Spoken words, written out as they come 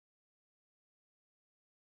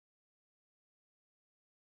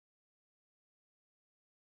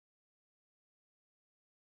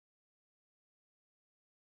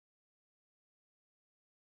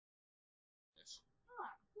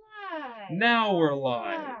live. Now we're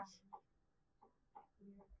live.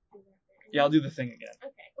 Yeah, I'll do the thing again.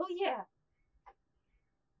 Okay. Oh, yeah.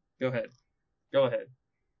 Go ahead. Go ahead.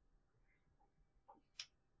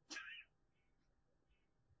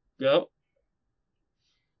 Go.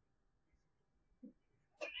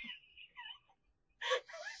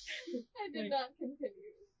 I did not continue.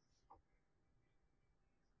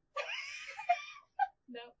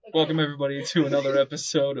 No. Okay. Welcome, everybody, to another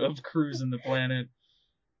episode of Cruising the Planet.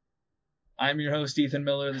 I'm your host, Ethan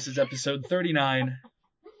Miller. This is episode 39,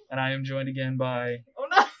 and I am joined again by... Oh,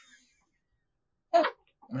 no. I'm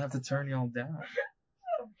going to have to turn y'all down.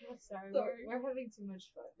 I'm sorry. We're having too much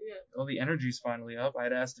fun. Yeah. Oh, the energy's finally up. I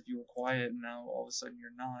had asked if you were quiet, and now all of a sudden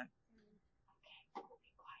you're not. Okay, we'll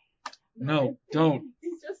be quiet. No, don't. He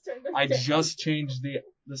just turned us I down. just changed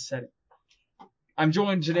the setting. I'm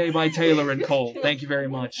joined today by Taylor and Cole. Thank you very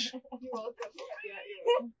much. You're welcome. Yeah,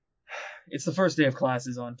 you're welcome. It's the first day of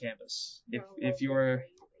classes on campus. No, If you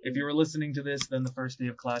were listening to this, then the first day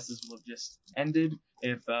of classes will have just ended.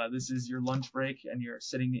 If this is your lunch break and you're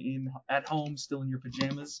sitting at home still in your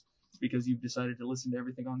pajamas because you've decided to listen to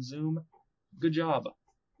everything on Zoom, good job.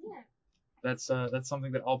 Yeah. That's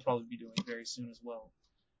something that I'll probably be doing very soon as well,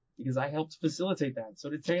 because I helped facilitate that. So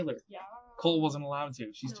did Taylor. Yeah. Cole wasn't allowed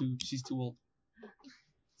to. She's too old.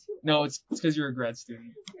 No, it's because you're a grad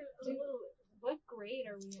student. Dude, what grade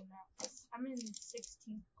are we in now? I'm in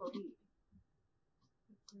 16th grade.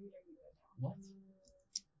 What grade are you in now? What?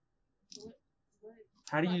 What?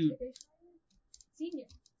 How do you? Senior.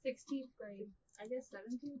 16th grade. I guess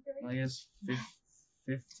 17th grade? I guess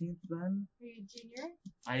 15th then? Are you a junior?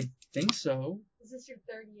 I think so. Is this your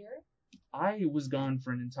third year? I was gone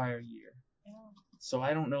for an entire year, Yeah. so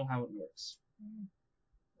I don't know how it works.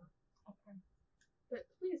 Okay. But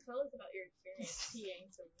please tell us about your experience TAing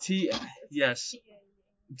some Yes.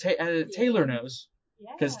 TAing. Taylor knows,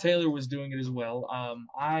 Yeah. because Taylor was doing it as well.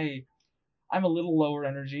 I'm a little lower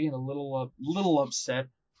energy and a little upset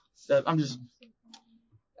that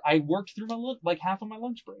I worked through my half of my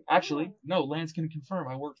lunch break. Actually, no, Lance can confirm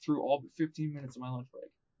I worked through all but 15 minutes of my lunch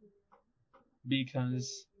break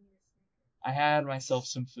because I had myself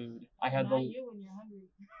some food. I had Not you when you're hungry.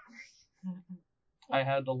 I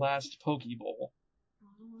had the last poke bowl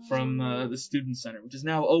from the student center, which is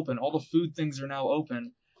now open. All the food things are now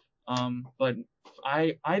open. But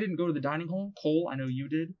I didn't go to the dining hall. Cole, I know you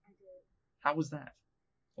did. I did. How was that?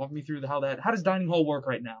 Walk me through how does dining hall work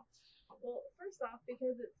right now? Well, first off,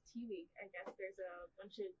 because it's tea week, I guess there's a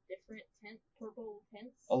bunch of different purple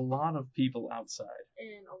tents. A lot of people outside.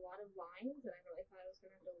 And a lot of lines, and I really thought I was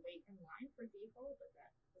going to have to wait in line for default, but that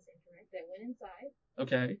was incorrect. I went inside.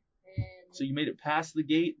 Okay. And so you made it past the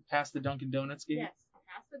gate, past the Dunkin' Donuts gate? Yes,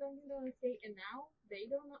 past the Dunkin' Donuts gate, and now they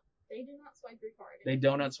do not swipe your card. They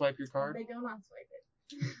do not swipe your card? They do not swipe it.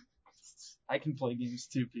 I can play games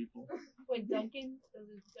too, people. Wait, Dunkin' does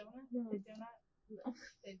it donut? No, they do not. No.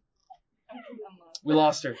 We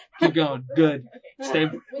lost her. Keep going. Good.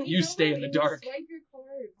 Okay. You stay in the dark. Swipe your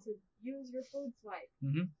card to use your food swipe.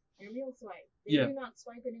 Mm-hmm. Your meal swipe. They do not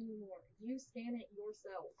swipe it anymore. You scan it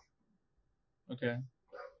yourself. Okay.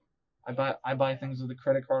 I buy things with a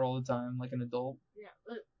credit card all the time, like an adult. Yeah,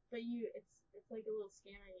 but it's like a little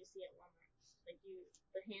scanner you see at Walmart. Like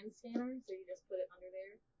the hand scanner, so you just put it under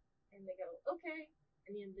there, and they go okay,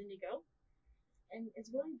 and then you go, and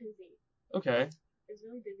it's really busy. Okay. It's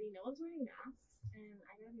really busy. No one's wearing masks, and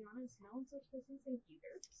I gotta be honest, no one's social distancing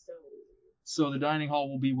either. So the dining hall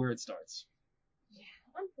will be where it starts. Yeah,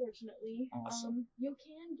 unfortunately. Awesome. You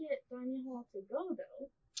can get dining hall to go though.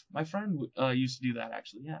 My friend used to do that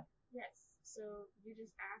actually. Yeah. Yes. So you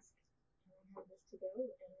just ask, can I have this to go?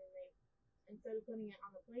 And then they, instead of putting it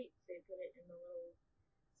on the plate, they put it in the little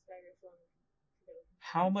styrofoam to go.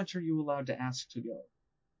 How much are you allowed to ask to go?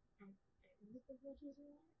 I think it's as much as you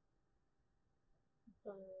want.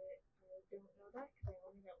 But I don't know that because I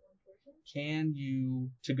only got one portion. Can you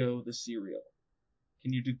to go the cereal?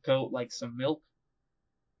 Can you to go like some milk?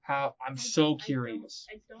 I'm so curious.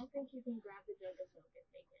 I don't think you can grab the jug of milk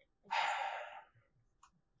and make it.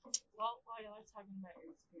 Well, while y'all are talking about your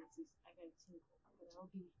experiences, I got a tinkle, but I'll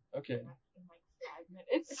be okay back in like 5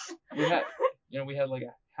 minutes. we had like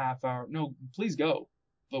a half hour. No, please go.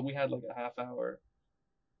 But we had like a half hour.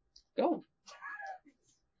 Go.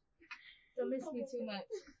 Don't miss me too much.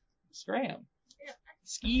 Scram. Yeah.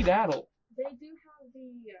 Ski daddle. They do have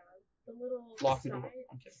the little Lock the side. door.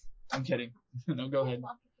 I'm kidding. No, go ahead.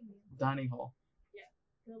 Dining hall. Yeah.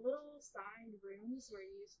 The little side rooms where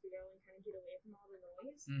you used to go and kind of get away from all the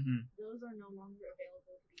noise. Mm-hmm. Those are no longer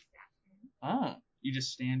available to be sat in. Oh, you just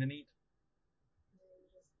stand and eat?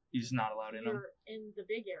 You're just not allowed in them? You're in the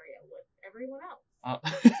big area with everyone else.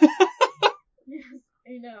 Yes,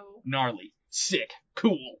 I know. Gnarly. Sick.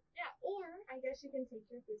 Cool. Yeah, or I guess you can take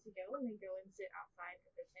your food to go and then go and sit outside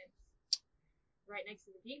of the tents right next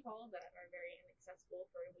to the D hall that are very inaccessible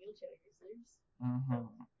for wheelchair users.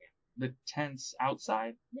 Uh-huh. Yeah. The tents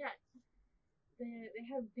outside? Yeah. They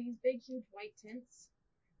have these big, huge white tents.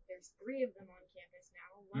 There's 3 of them on campus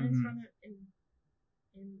now. One is from in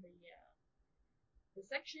the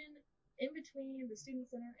section in between the student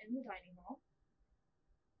center and the dining hall.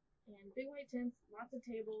 And big white tents, lots of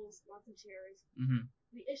tables, lots of chairs. Mm-hmm.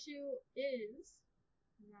 The issue is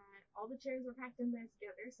that all the chairs are packed in there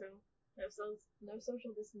together, so no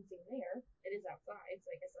social distancing there. It is outside, so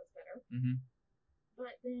I guess that's better. Mm-hmm.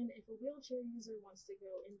 But then if a wheelchair user wants to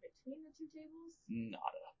go in between the 2 tables,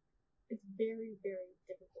 Nada. it's very, very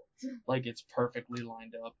difficult. Like, it's perfectly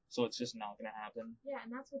lined up, so it's just not gonna happen. Yeah,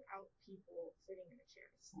 and that's without people sitting in the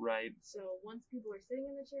chairs. Right. So once people are sitting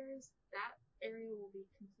in the chairs, that area will be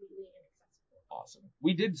completely inaccessible. Awesome.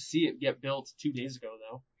 We did see it get built 2 days ago,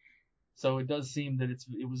 though. So it does seem that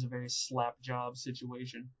it was a very slap job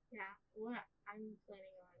situation. Yeah, well, I'm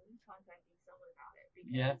planning on contacting someone about it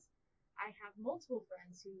because Yeah. I have multiple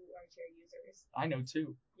friends who are chair users. I know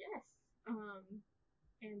too. Yes.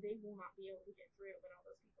 And they will not be able to get through when all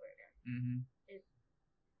those people are there. Mm-hmm.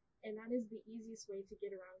 And that is the easiest way to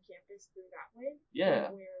get around campus through that way.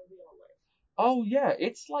 Yeah. Where we all live. Oh yeah,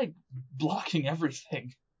 it's like blocking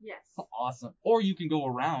everything. Yes. Awesome. Or you can go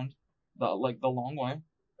around the long way.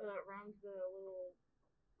 Around the little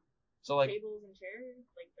So like tables and chairs,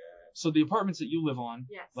 like the. So the apartments that you live on.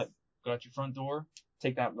 Yes. Like go out your front door,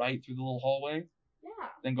 take that right through the little hallway. Yeah.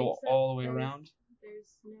 Then go all the way around.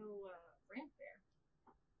 There's no ramp there.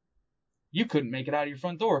 You couldn't make it out of your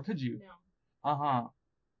front door, could you? No. Uh-huh.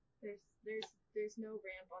 There's no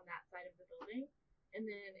ramp on that side of the building, and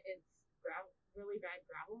then it's really bad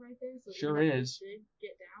gravel right there. So sure is. To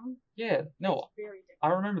get down. Yeah. No. It's very difficult.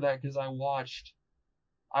 I remember that because I watched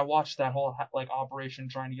that whole operation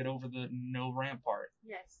trying to get over the no ramp part.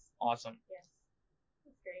 Yes. Awesome. Yes.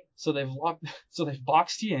 That's great. So they've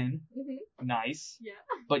boxed you in. Mm-hmm. Nice. Yeah.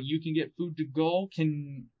 But you can get food to go.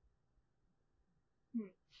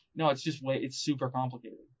 No, it's super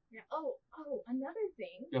complicated. Yeah. Oh, another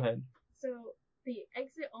thing. Go ahead. So the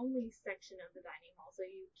exit only section of the dining hall, so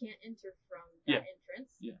you can't enter from that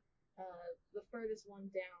entrance. Yeah. The furthest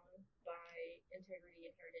one down by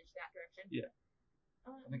Integrity and Heritage, that direction. Yeah.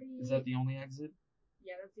 Is that the only exit?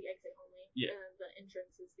 Yeah, that's the exit only. Yeah. The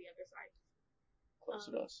entrance is the other side.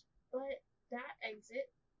 Closer to us. But that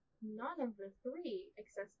exit, none of the 3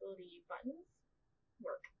 accessibility buttons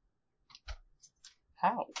work.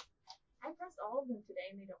 How? I pressed all of them today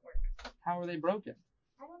and they don't work. How are they broken?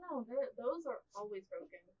 I don't know. Those are always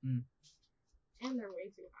broken. And they're way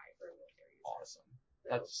too high for a wheelchair user. Awesome. So,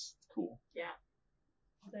 that's cool. Yeah.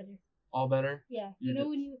 Better. All better? Yeah. You know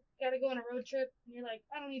when you gotta go on a road trip and you're like,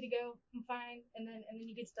 I don't need to go, I'm fine, and then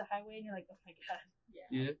you get to the highway and you're like, oh my god.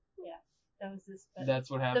 Yeah. Yeah. That was this. That's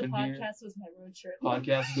what happened here. The podcast was my road trip.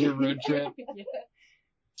 Podcast is your road trip. Yeah.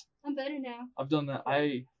 I'm better now. I've done that.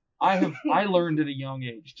 I learned at a young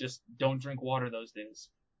age, just don't drink water those days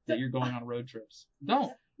that you're going on road trips.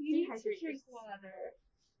 Don't. You need to drink water.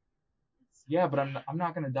 Yeah, but I'm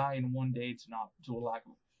not gonna die in one day to a lack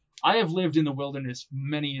of. I have lived in the wilderness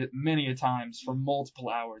many a times for multiple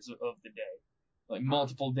hours of the day, like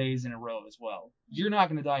multiple days in a row as well. You're not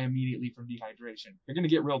gonna die immediately from dehydration. You're gonna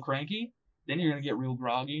get real cranky, then you're gonna get real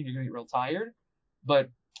groggy, and you're gonna get real tired.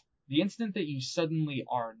 But the instant that you suddenly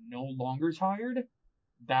are no longer tired,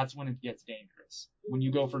 that's when it gets dangerous. When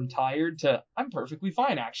you go from tired to I'm perfectly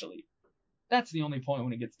fine actually. That's the only point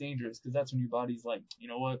when it gets dangerous, because that's when your body's like, you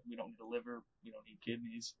know what, we don't need a liver, we don't need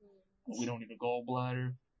kidneys, we don't need a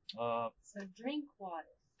gallbladder. So drink water.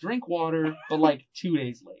 Drink water, but like 2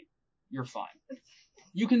 days late. You're fine.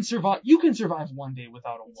 You can survive 1 day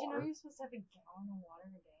without a water. Did you know you're supposed to have a gallon of water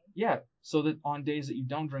a day? Yeah, so that on days that you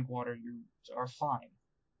don't drink water, you are fine.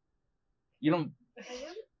 You don't.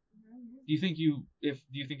 Do you think if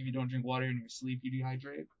you don't drink water in your sleep, you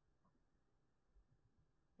dehydrate?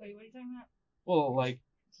 Wait, what are you talking about? Well, like.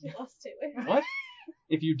 You lost Taylor. What?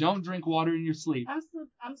 If you don't drink water in your sleep.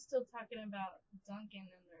 I'm still talking about Dunkin'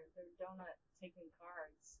 and their donut taking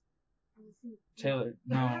cards. Taylor,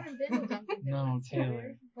 no. I haven't been to Dunkin' No,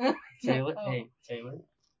 Taylor. Taylor, hey, Taylor.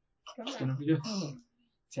 It's gonna be okay.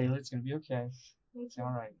 Taylor, it's gonna be okay. It's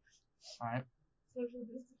all right. All right. Social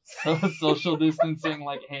distancing. Social distancing,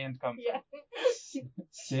 like hand comfort. Yeah.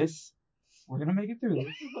 Sis, we're gonna make it through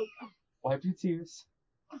this. Wipe your tears.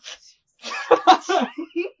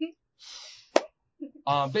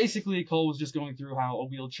 Basically, Cole was just going through how a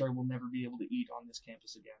wheelchair will never be able to eat on this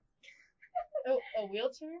campus again. Oh, a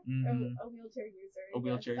wheelchair? Mhm. A wheelchair user. A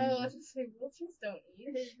wheelchair yes. Oh, I was user. gonna say wheelchairs don't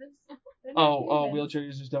eat. They're not Oh, humans. wheelchair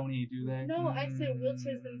users don't eat, do they? No, I said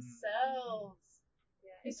wheelchairs Mm. themselves. Yeah,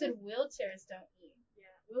 You it's said just- wheelchairs don't eat. yeah,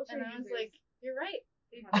 wheelchair And I was users like, you're right.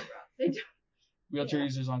 They, have it rough. they don't. Wheelchair Yeah.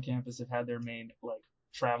 users on campus have had their main like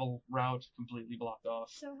travel route completely blocked off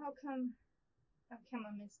So how come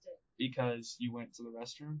I missed it? because you went to the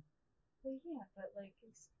restroom. Well, yeah, but like,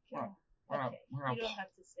 it's, Wow. We're not- okay, we're not- you don't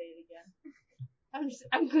have to say it again.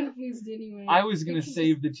 I'm confused anyway. I was We gonna can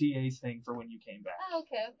save the TA's thing for when you came back. Oh,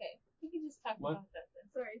 okay. We can just talk What? about that then.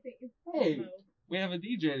 Sorry, I think it's Hey, Mo. we have a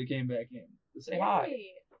DJ that came back in to say hi.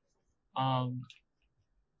 Yay.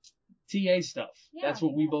 TA stuff. Yeah, That's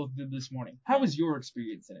what we yeah. both did this morning. How Yeah. was your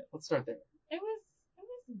experience in it? Let's start there. It was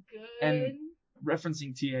good. And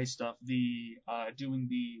referencing TA stuff, the doing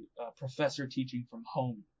the professor teaching from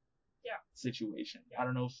home Yeah. situation. I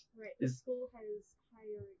don't know if Right. The Is- school has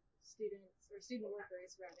hired students or student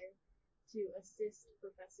workers rather to assist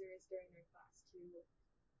professors during their class to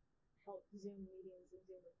help Zoom meetings and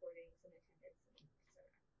Zoom recordings and attendance and etc.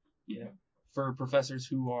 yeah, for professors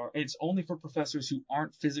who are, it's only for professors who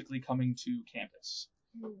aren't physically coming to campus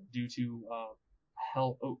due to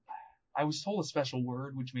health. Oh, I was told a special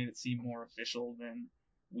word which made it seem more official than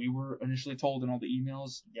we were initially told in all the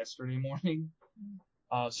emails yesterday morning.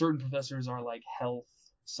 Certain professors are like health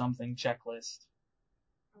something checklist.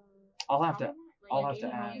 I'll have to- Compromise? I'll Like have to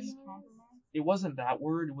immunized? ask. Compromise? It wasn't that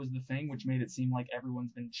word, it was the thing which made it seem like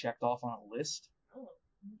everyone's been checked off on a list. Oh,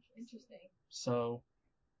 interesting. So,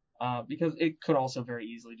 because it could also very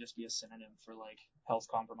easily just be a synonym for like health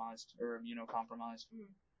compromised or immunocompromised.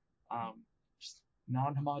 Just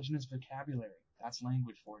non-homogeneous vocabulary. That's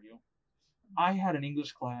language for you. I had an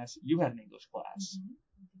English class. You had an English class.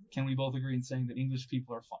 Can we both agree in saying that English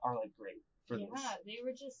people are like great for this? Yeah, they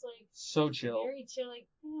were just like So chill. very chill. Like,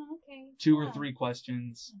 yeah, okay. 2 or yeah. 3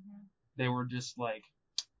 questions. Mhm. They were just like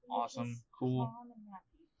They were awesome, just cool. calm and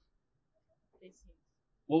happy. They seemed.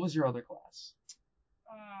 What was your other class?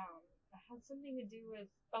 It had something to do with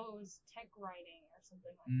it was tech writing or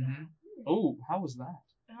something like Mhm. that. Oh, how was that?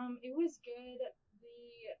 It was good.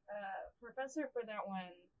 The professor for that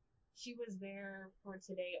one, she was there for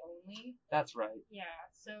today only. That's right. Yeah,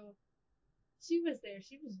 so she was there.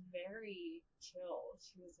 She was very chill.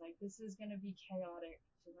 She was like, "This is gonna be chaotic."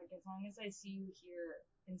 She's like, "As long as I see you here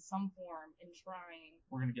in some form and trying,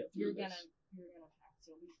 We're gonna get through you're this. gonna pass.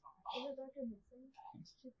 You'll be fine." Is it Dr. Missing?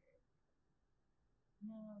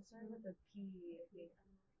 No, sorry with the P. I think.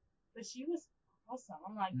 But she was awesome.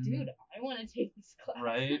 I'm like, Mhm. dude, I want to take this class.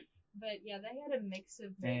 Right? But yeah, they had a mix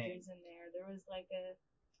of majors in there. There was like a.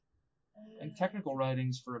 And technical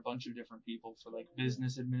writings for a bunch of different people, for like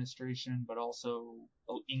business administration, but also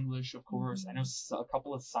English, of course. I know a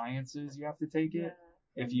couple of sciences you have to take it.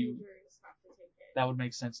 Yeah, If you, Majors have to take it. that would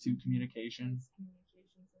make sense too. Communication. there's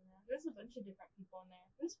communications in there. There's a bunch of different people in there.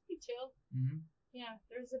 It was pretty chill. Mm-hmm. Yeah,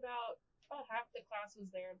 there's about half the class was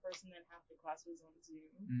there in person, then half the class was on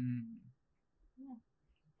Zoom. Yeah.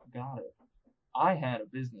 Got it. I had a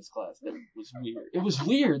business class that was weird. It was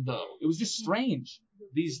weird though. It was just strange.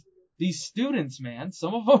 These students, man,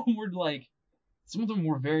 some of them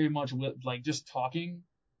were very much like just talking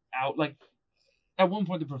out. Like at one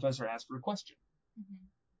point, the professor asked for a question.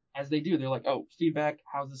 As they do, they're like, "Oh, feedback.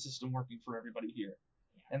 How's the system working for everybody here?"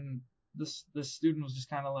 And the student was just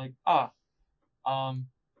kind of like,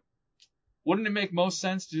 wouldn't it make most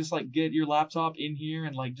sense to just like get your laptop in here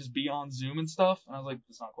and like just be on Zoom and stuff? And I was like,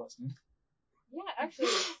 that's not a question. Yeah, actually,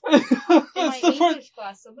 in my That's the part. English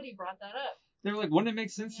class, somebody brought that up. They were like, wouldn't it make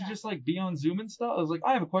sense to just like be on Zoom and stuff? I was like,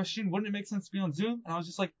 I have a question. Wouldn't it make sense to be on Zoom? And I was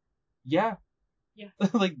just like, yeah. Yeah.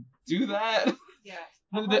 Like, do that. Yeah.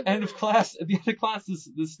 At the end of class,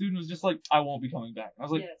 the student was just like, I won't be coming back. I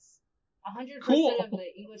was like, Yes. 100% cool. of the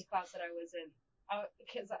English class that I was in,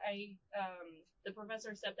 because the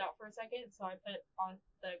professor stepped out for a second, so I put on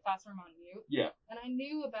the classroom on mute. Yeah. And I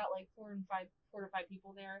knew about like 4 to 5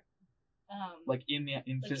 people there. Like in like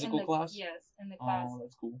physical class? Yes, in the class. Oh,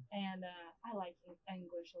 that's cool. And I like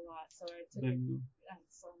English a lot, so I took Boo.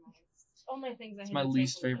 That's all my things I It's had my to take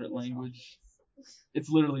least were favorite English language. options. It's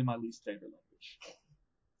literally my least favorite language.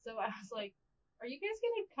 So I was like, are you guys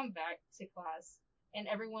going to come back to class? And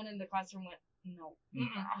everyone in the classroom went, no.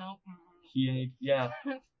 No. Yeah.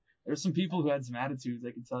 There's some people who had some attitudes,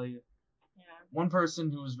 I can tell you. Yeah. One person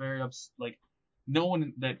who was very like, no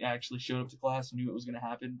one that actually showed up to class knew it was going to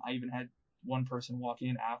happen. I even had one person walk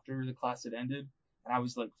in after the class had ended, and I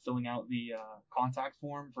was like filling out the contact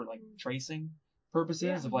form for like tracing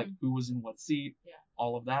purposes of like who was in what seat,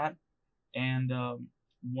 all of that. And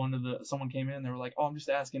someone came in, and they were like, oh, I'm just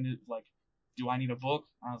asking if like do I need a book?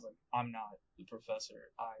 I was like, I'm not the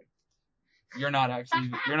professor. You're not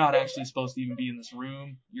actually supposed to even be in this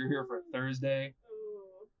room. You're here for Thursday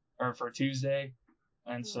or for Tuesday.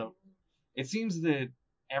 And so it seems that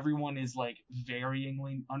everyone is like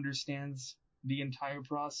varyingly understands the entire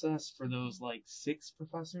process for those like 6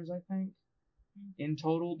 professors, I think, in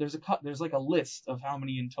total. There's like a list of how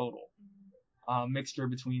many in total. Mixture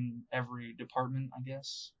between every department, I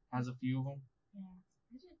guess, has a few of them. Yeah.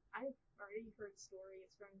 I've already heard stories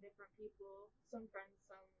from different people, some friends,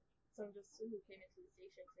 some just who came into the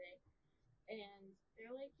station today, and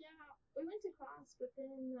they're like, yeah, we went to class, but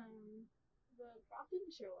then the prof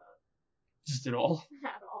didn't show up. Just at all?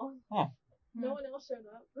 At all. Huh. No one else showed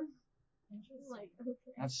up. Interesting. Like, okay.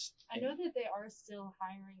 I know that they are still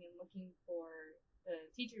hiring and looking for the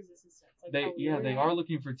teacher's assistants. Like they are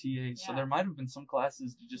looking for TAs. So Yeah. there might have been some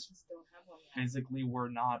classes that just don't have one yet. physically were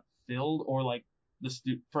not filled, or like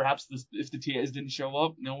perhaps if the TAs didn't show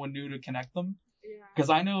up, no one knew to connect them. Yeah. Because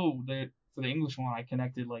I know that for the English one, I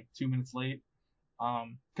connected like 2 minutes late.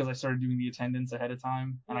 Because I started doing the attendance ahead of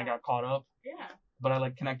time and I got caught up. Yeah. But I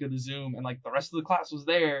like connected the Zoom and like the rest of the class was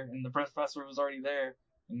there and the professor was already there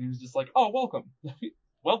and he was just like, oh, welcome,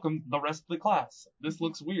 welcome the rest of the class. This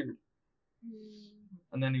looks weird.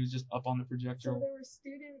 And then he was just up on the projector. So there were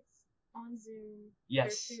students on Zoom.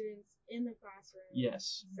 Yes. There were students in the classroom.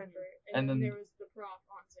 Yes. Separate. And then there was the prof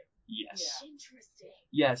on Zoom. Yes. Yeah. Interesting.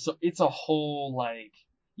 Yeah. So it's a whole like.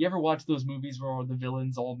 You ever watch those movies where the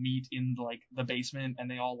villains all meet in like the basement and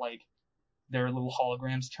they all like their little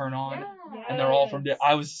holograms turn on Yeah. and they're all from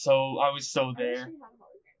I was so I wish there. we had hologram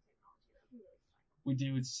technology. That'd be really fun. We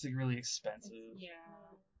do. It's like really expensive. Yeah.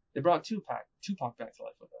 They brought Tupac back to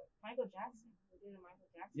life with that. Michael Jackson. We did a Michael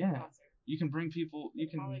Jackson Yeah. concert. You can bring people. You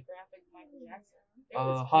can. Holographic Michael Jackson. It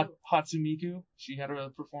was cool. Hatsumiku. She had a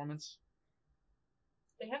performance.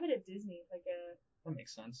 They have it at Disney, like a. That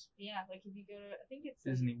makes sense. Yeah, like if you go to, I think it's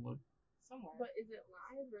Disney would. Somewhere. But is it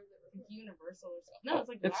live or is it like Universal or something? No, it's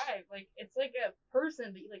like live. Like it's like a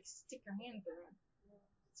person, but you like stick your hand through it.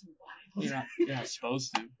 It's wild. You're not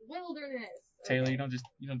supposed to. Wilderness. Taylor, you don't just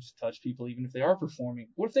touch people even if they are performing.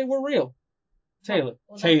 What if they were real? Taylor.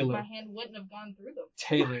 Well, Taylor. My hand wouldn't have gone through them.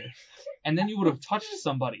 Taylor. And then you would have touched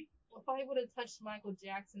somebody. Well, if I would have touched Michael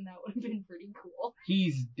Jackson, that would have been pretty cool.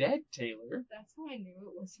 He's dead, Taylor. That's how I knew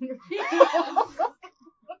it wasn't real.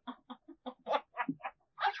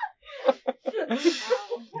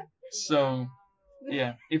 So,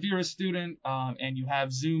 yeah, if you're a student and you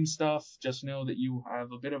have Zoom stuff, just know that you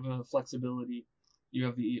have a bit of a flexibility. You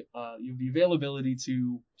have the availability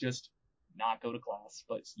to just not go to class,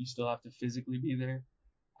 but you still have to physically be there.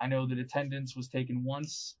 I know that attendance was taken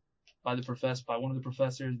once by one of the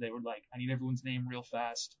professors. They were like, I need everyone's name real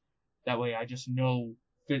fast. That way I just know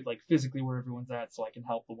physically where everyone's at so I can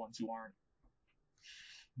help the ones who aren't.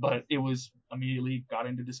 But it was immediately got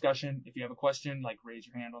into discussion. If you have a question, like raise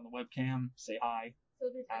your hand on the webcam, say hi. So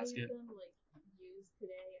did ask any it. of them like use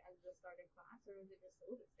today as the start of class, or was it just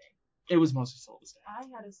syllabus day? It was mostly syllabus day. I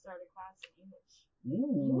had to start a class in English.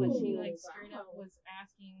 Ooh. But she like straight up was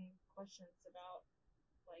asking questions about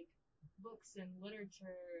like books and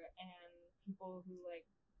literature and people who like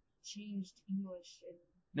changed English and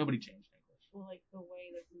Nobody changed English. well like the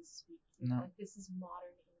way that we speak. No. Like this is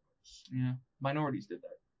modern English. Yeah. Minorities did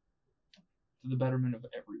that. To the betterment of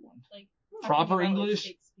everyone. Like Proper about, English,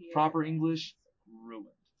 like, proper English,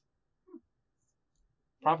 ruined.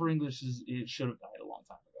 Proper English it should have died a long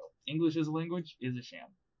time ago. English as a language is a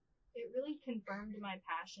sham. It really confirmed my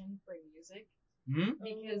passion for music. Hmm?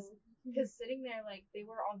 Because sitting there, like, they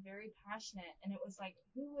were all very passionate, and it was like,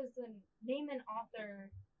 who was the name an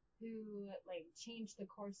author who, like, changed the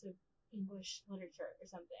course of English literature or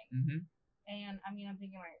something? Mm-hmm. And, I mean, I'm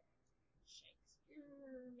thinking, like,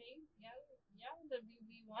 Shakespeare, maybe? Yeah, the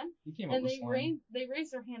BB one. He came up And with slang. they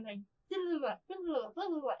raised their hand, like, blah, blah, blah,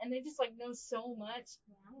 blah, blah, and they just, like, know so much.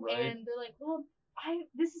 Right. And they're like, well,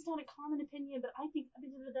 this is not a common opinion, but I think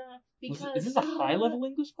because Is this a high level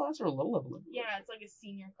English class or a low level English? Yeah, it's like a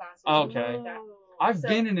senior class. Okay. Like that. I've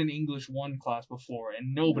been in an English 1 class before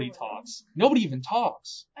and nobody talks. Nobody even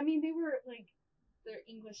talks. I mean, they were like their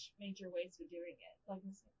English major ways of doing it. Like,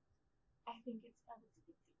 I think it's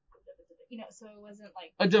so it wasn't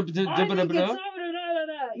like No,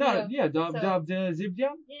 yeah, zip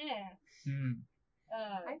jam. Yeah.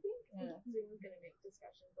 I think Zoom is going to make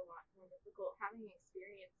discussions a lot more difficult. Having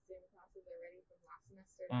experienced Zoom classes already from last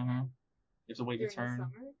semester You have to wait your during turn. the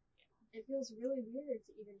summer, it feels really weird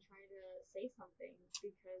to even try to say something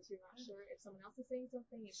because you're not sure if someone else is saying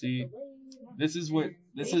something. It's delayed. This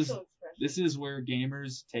is where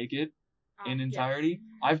gamers take it in entirety.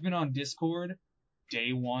 Yes. I've been on Discord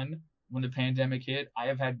day 1 when the pandemic hit, I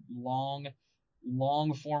have had long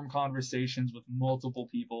form conversations with multiple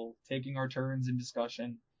people, taking our turns in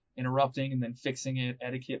discussion, interrupting and then fixing it,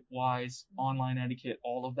 etiquette wise, online etiquette,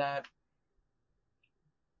 all of that.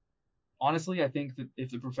 Honestly, I think that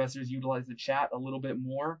if the professors utilize the chat a little bit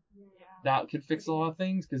more, Yeah. that could fix a lot of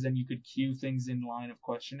things, because then you could cue things in line of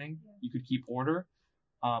questioning. You could keep order.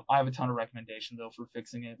 I have a ton of recommendations though for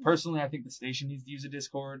fixing it. Personally, I think the station needs to use a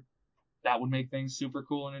Discord. That would make things super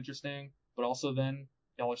cool and interesting. But also then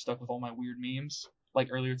y'all are stuck with all my weird memes. Like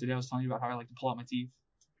earlier today, I was telling you about how I like to pull out my teeth.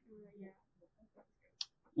 Yeah.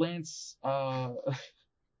 Lance, I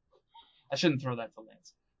shouldn't throw that to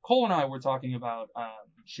Lance. Cole and I were talking about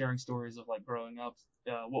sharing stories of like growing up.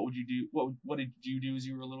 What would you do? What did you do as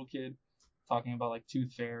you were a little kid? Talking about like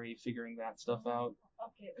Tooth Fairy, figuring that stuff out.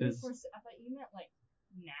 Okay, of 'Cause- course, I thought you meant like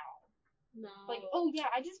now. No. Like, oh yeah,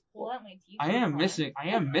 I just pull out my teeth. I am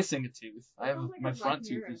sometimes. missing a tooth. I have Sounds like my a front Black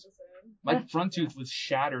tooth Mirror is episode. my front Yeah. tooth was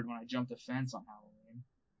shattered when I jumped a fence on Halloween.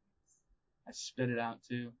 I spit it out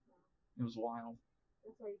too. It was wild.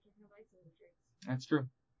 That's why you can't have ice in your drinks. That's true.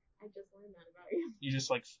 I just learned that about you. You just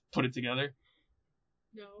like put it together.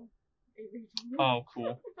 No. Avery told me. Oh,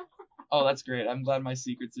 cool. Oh, that's great. I'm glad my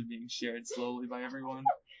secrets are being shared slowly by everyone.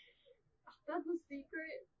 That's a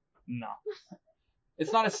secret. No.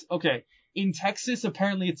 It's not okay. In Texas,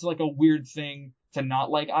 apparently it's like a weird thing to not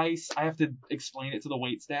like ice. I have to explain it to the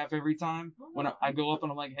wait staff every time when I go up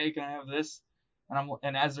and I'm like, hey, can I have this?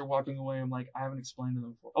 And as they're walking away, I'm like, I haven't explained to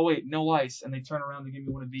them before. Oh wait, no ice. And they turn around to give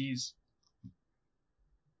me one of these.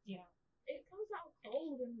 Yeah. It comes out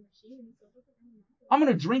cold in the machine, so it doesn't really matter. I'm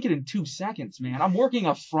gonna drink it in 2 seconds, man. I'm working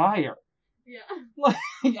a fryer. Yeah. Like,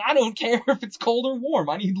 I don't care if it's cold or warm.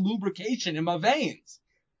 I need lubrication in my veins.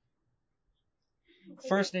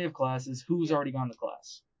 First day of classes. Who's already gone to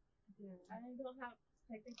class? I don't have,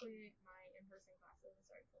 technically, my in-person class doesn't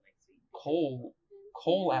start until next week.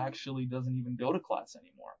 Cole actually doesn't even go to class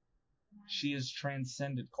anymore. She has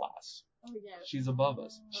transcended class. Oh, yeah. She's above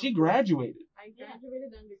us. She graduated. I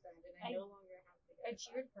graduated undergrad, and I no longer have to go. I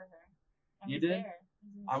cheered for her. I You was did? there.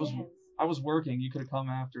 I was Yes. I was working. You could have come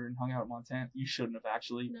after and hung out at Montana. You shouldn't have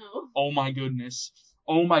actually. No. Oh my goodness.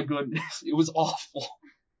 Oh my goodness. It was awful.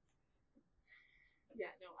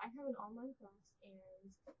 Yeah, no. I have an online class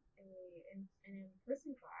and an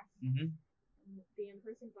in-person class. Mhm. The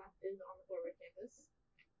in-person class is on the Florida campus,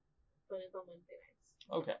 but it's on Wednesday nights.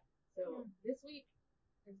 Okay. So this week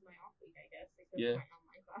is my off week, I guess, except Yeah. for my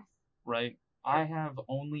online class. Right. I have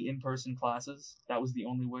only in-person classes. That was the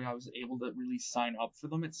only way I was able to really sign up for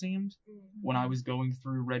them, it seemed, when I was going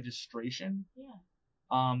through registration. Yeah.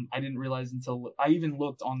 I didn't realize until I even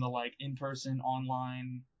looked on the like in-person,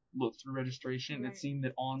 online, looked through registration. Right. It seemed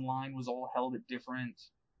that online was all held at different,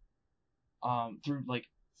 through like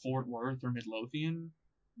Fort Worth or Midlothian.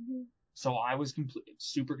 Mm-hmm. So I was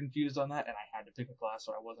super confused on that, and I had to pick a class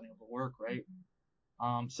or I wasn't able to work, right?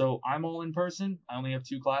 So I'm all in person. I only have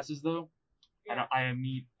 2 classes though. Yeah. I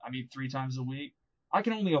meet 3 times a week. I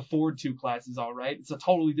can only afford 2 classes, all right? It's a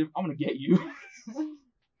totally different. I'm gonna get you.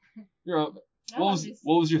 What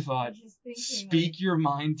was your thought? I'm just thinking, Speak your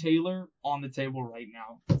mind, Taylor, on the table right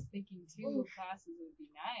now. I was thinking 2 classes would be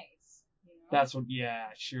nice. You know? That's what. Yeah,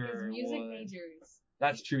 sure. Because it music would. majors.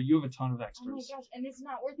 That's true. You have a ton of Oh my extras. gosh, and it's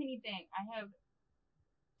not worth anything. I have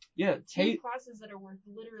Yeah, 2 classes that are worth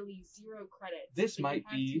literally 0 credits. This that might you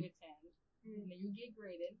have be- to attend. And you get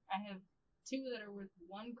graded. I have 2 that are worth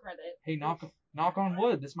 1 credit. Hey, knock on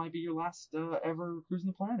wood. This might be your last ever cruising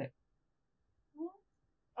the planet.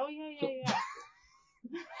 Oh yeah.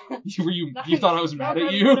 You thought I was mad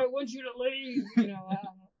at you? I want you to leave. You know.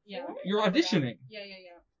 Yeah. You're auditioning. Yeah.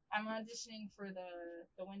 I'm auditioning for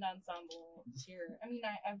the wind ensemble here. I mean,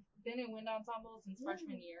 I've been in wind ensemble since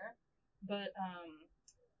freshman year, but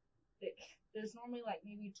there's normally like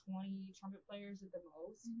maybe 20 trumpet players at the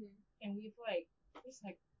most, and there's like I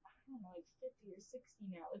don't know, like 50 or 60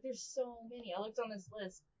 now. Like there's so many. I looked on this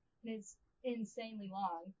list, and it's insanely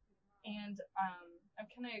long. And I'm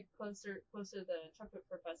kind of closer to the trumpet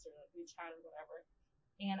professor that we chat or whatever,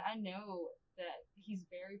 and I know that he's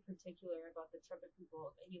very particular about the trumpet people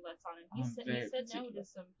that he lets on, and he said no to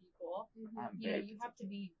some people. You have to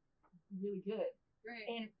be really good, Right.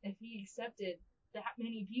 and if he accepted that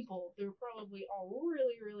many people, they're probably all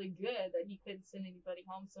really, really good that he couldn't send anybody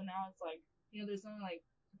home. So now it's like, there's only like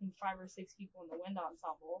I think 5 or 6 people in the wind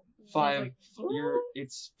ensemble. 5.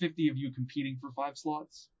 It's 50 of you competing for 5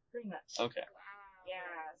 slots. Pretty much. Okay. Wow.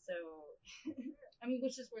 Yeah. So, I mean,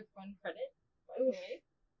 which is worth 1 credit, by the way.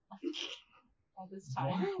 All this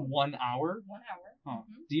time. 1 hour? 1 hour. Huh.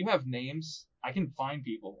 Do you have names? I can find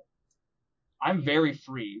people. I'm very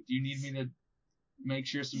free. Do you need me to? make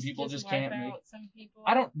sure some people just wipe can't make. out some people.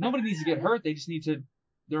 Nobody needs to get hurt. They just need to.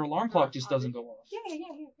 Their alarm clock just doesn't go off.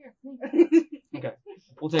 Yeah. Okay,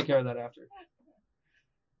 we'll take care of that after.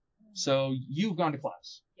 So you've gone to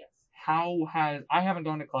class. Yes. I haven't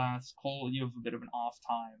gone to class. Cole, you have a bit of an off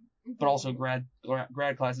time, but also grad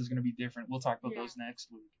class is going to be different. We'll talk about those next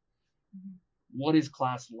week. Mhm. What is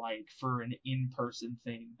class like for an in-person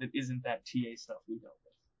thing that isn't that TA stuff we dealt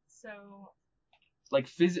with? So. Like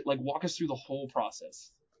walk us through the whole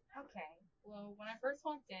process. Okay. Well, when I first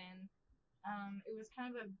walked in, it was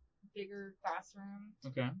kind of a bigger classroom.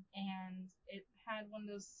 Okay. And it had one of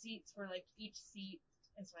those seats where like each seat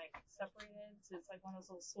is like separated, so it's like one of those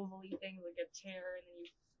little swivelly things, like a chair, and then you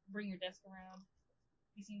bring your desk around.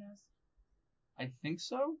 You seen those? I think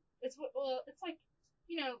so. It's like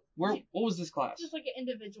What was this class? just like an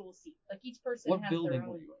individual seat. Like each person What has building their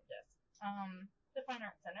own were you in? desk. The Fine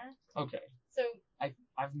Arts Center. Okay. So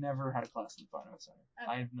I've never had a class in the Fine Arts Center.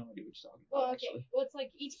 Okay. I have no idea what you're talking about. well, okay. Actually. Well, it's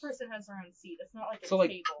like each person has their own seat. It's not like a So like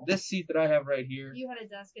table. this seat that I have right here, You had a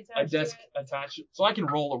desk a attached desk to it. attached, so I can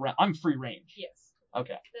roll around. I'm free range. Yes.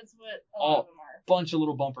 Okay. That's what a lot of them are. Bunch of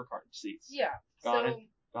little bumper cart seats. Yeah. Got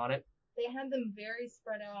it. They had them very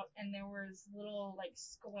spread out, and there was little like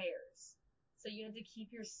squares. So you had to keep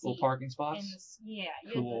your seat. Little parking spots. You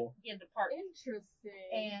Cool. had to park. Interesting.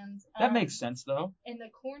 And That makes sense though. in the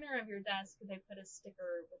corner of your desk, they put a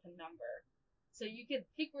sticker with a number, so you could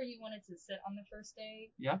pick where you wanted to sit on the first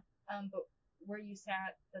day. Yeah. But where you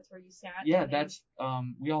sat, that's where you sat. Yeah, that's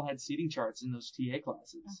we all had seating charts in those TA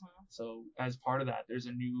classes. Uh-huh. So as part of that, there's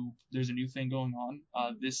a new thing going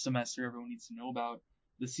on this semester. Everyone needs to know about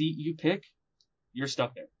the seat you pick. You're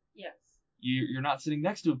stuck there. Yes. You're not sitting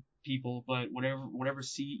next to people, but whatever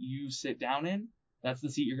seat you sit down in, that's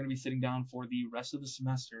the seat you're going to be sitting down for the rest of the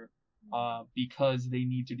semester, because they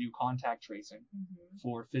need to do contact tracing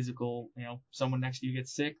for physical. Someone next to you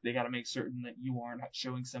gets sick, they got to make certain that you aren't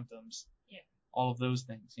showing symptoms. Yeah. All of those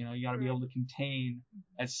things. You got to be able to contain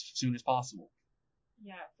as soon as possible.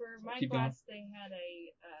 Yeah. For my keep class, they had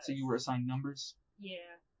a. So you were assigned numbers? Yeah.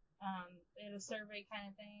 They had a survey kind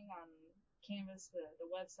of thing on Canvas, the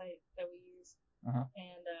website that we use. Uh-huh.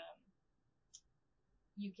 And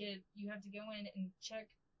you have to go in and check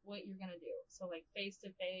what you're gonna do. So like face to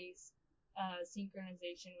face,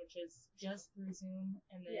 synchronization, which is just through Zoom,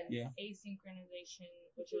 and then asynchronization,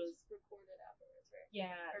 which was recorded afterwards, right?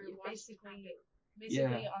 Yeah, Or you watched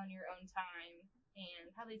basically on your own time. And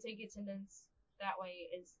how they take attendance that way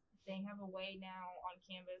is they have a way now on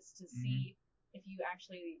Canvas to see if you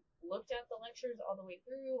actually looked at the lectures all the way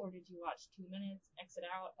through, or did you watch 2 minutes, exit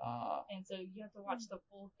out. And so you have to watch the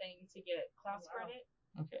full thing to get class credit.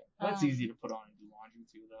 Okay. Well, that's easy to put on and do laundry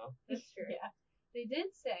too, though. That's true. Yeah. They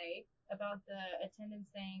did say about the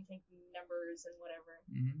attendance thing, taking numbers and whatever,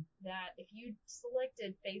 that if you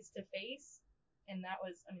selected face to face, and that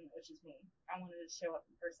was, which is me, I wanted to show up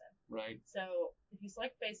in person. Right. So if you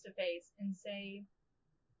select face to face and say,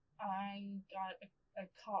 I got a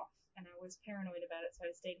cough and I was paranoid about it, so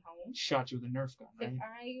I stayed home. Shot you with a Nerf gun, right? If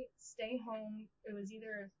I stay home, it was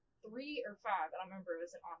either 3 or 5. I don't remember. It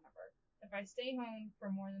was an odd number. If I stay home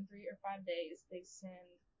for more than 3 or 5 days, they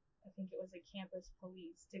send, I think it was a campus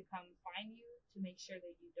police, to come find you to make sure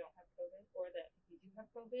that you don't have COVID, or that if you do have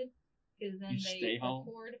COVID, because then they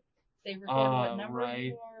record what number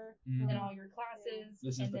you are and all your classes.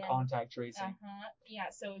 This is the contact tracing. Yeah,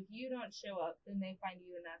 so if you don't show up, then they find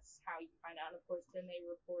you, and that's how you find out. And of course, then they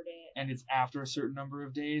report it. And it's after a certain number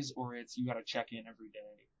of days, or it's you got to check in every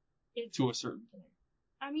day to a certain point.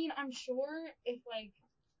 I'm sure if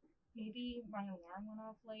maybe my alarm went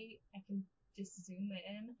off late, I can just zoom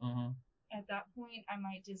in. At that point, I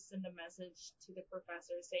might just send a message to the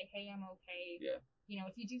professor, say, hey, I'm okay. Yeah.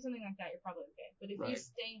 If you do something like that, you're probably okay. But if you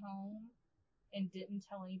stay home and didn't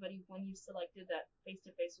tell anybody when you selected that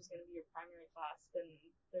face-to-face was going to be your primary class, then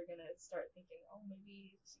they're going to start thinking, oh,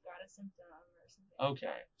 maybe she got a symptom or something.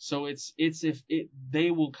 Okay. So it's if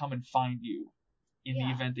they will come and find you in the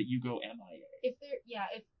event that you go MIA.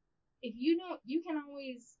 If you don't, you can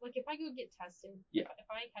always, if I go get tested, if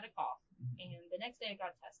I had a cough and the next day I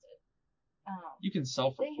got tested, you can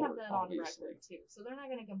self-report. They have that obviously. on record too, so they're not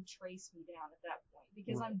going to come trace me down at that point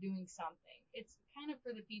because I'm doing something. It's kind of for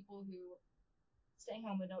the people who stay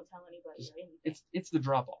home and don't tell anybody or anything. It's the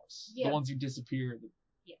drop-offs, the ones who disappear.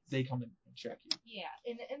 They come and check you. Yeah,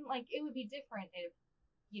 and it would be different if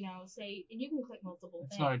say, and you can click multiple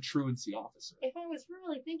things. It's not a truancy officer. If I was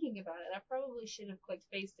really thinking about it, I probably should have clicked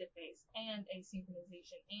face-to-face and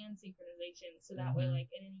asynchronization and synchronization, so that way, at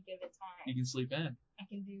any given time, you can sleep in. I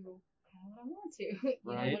can do what I want to,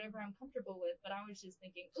 whatever I'm comfortable with. But I was just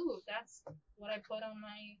thinking, ooh, that's what I put on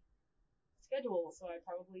my schedule, so I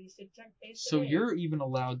probably should check face to So face. you're even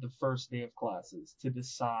allowed the first day of classes to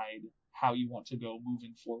decide how you want to go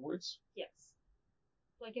moving forwards. Yes.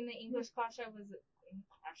 Like in the English class I was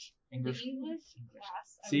English. The English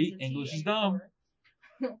class I See, was a English TA is dumb.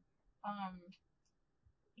 for,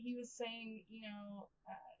 he was saying,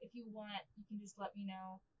 if you want, you can just let me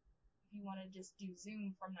know if you want to just do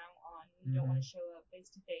Zoom from now on. You don't want to show up face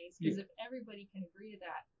to face, because if everybody can agree to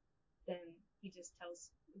that, then he just tells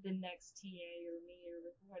the next TA or me or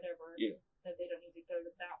whatever that they don't need to go to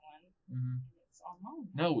that one. Mm-hmm. And it's online.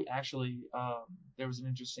 No, actually, there was an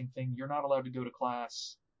interesting thing. You're not allowed to go to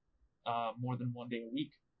class more than one day a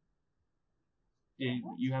week. Did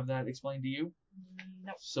you have that explained to you?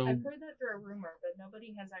 No. So I've heard that through a rumor, but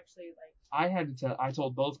nobody has actually I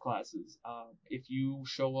told both classes, if you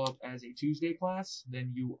show up as a Tuesday class,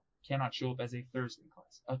 then you cannot show up as a Thursday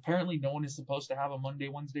class. Apparently, no one is supposed to have a Monday,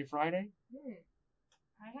 Wednesday, Friday.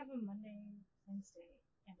 I have a Monday, Wednesday,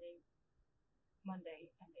 and a Monday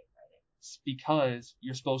and a Friday. It's because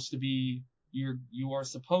you are supposed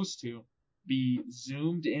to be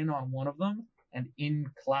zoomed in on one of them and in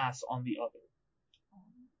class on the other.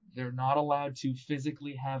 They're not allowed to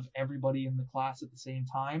physically have everybody in the class at the same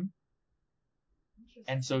time.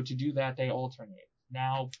 And so to do that, they alternate.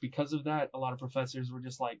 Now, because of that, a lot of professors were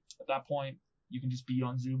just like, at that point, you can just be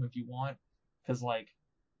on Zoom if you want, because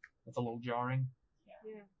it's a little jarring.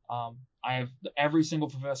 Yeah. I have every single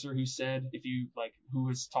professor who said, who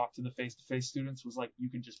has talked to the face-to-face students was like, you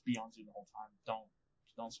can just be on Zoom the whole time.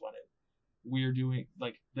 Don't sweat it. We're doing,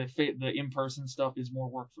 the in-person stuff is more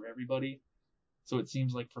work for everybody. So it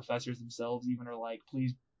seems like professors themselves even are like,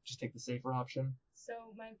 please just take the safer option. So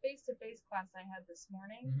my face-to-face class I had this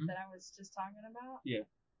morning that I was just talking about,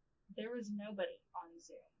 there was nobody on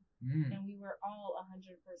Zoom. And we were all 100%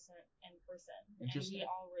 in person. And we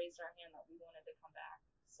all raised our hand that we wanted to come back.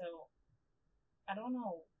 So I don't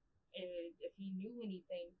know if he knew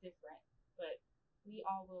anything different, but we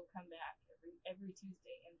all will come back every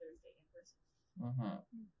Tuesday and Thursday in person.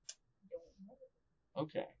 Don't know.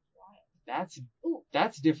 Okay. Why?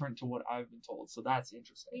 That's different to what I've been told, so that's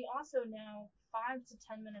interesting. We also now 5 to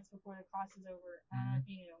 10 minutes before the class is over.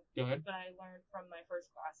 Go ahead. But I learned from my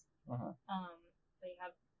first class. They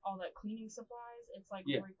have all that cleaning supplies. It's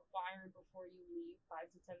required before you leave 5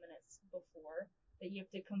 to 10 minutes before that you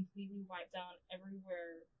have to completely wipe down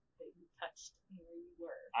everywhere that you touched and where you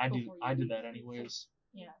were. I did that anyways.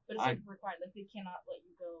 Yeah, but it's required. They cannot let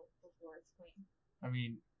you go before it's clean. I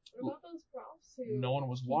mean, what about those profs who no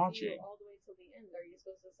one was watching all the way till the end? Are you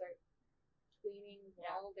supposed to start cleaning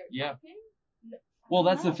while they're talking? Well,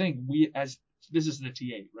 that's the thing. This is the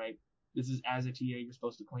TA, right? This is as a TA, you're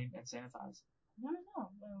supposed to clean and sanitize. No.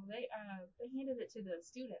 They handed it to the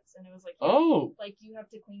students, and it was like, you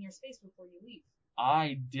have to clean your space before you leave.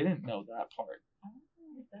 I didn't know that part.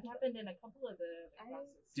 That happened in a couple of the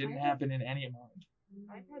classes. Didn't happen in any of mine.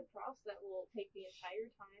 I've had profs that will take the entire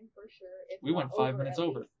time for sure. We went 5 minutes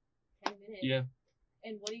over. 10 minutes. Yeah.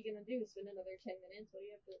 And what are you gonna do? Spend another 10 minutes? What do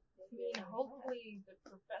you have to? Hopefully the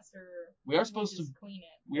professor. We are supposed to clean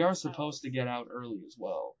it. We are supposed to get out early as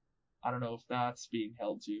well. I don't know if that's being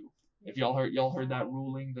held to. If y'all heard that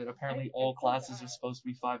ruling that apparently all classes are supposed to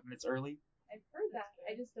be 5 minutes early. I've heard that.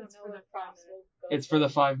 I just don't know if profs will go. It's for the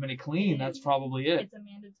 5-minute clean. That's probably it. It's a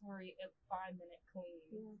mandatory 5-minute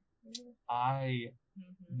clean.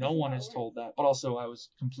 No one has told that. But also, I was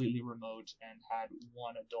completely remote and had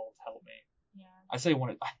one adult help me. Yeah. I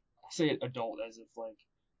say adult as if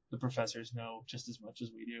the professors know just as much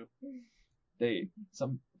as we do.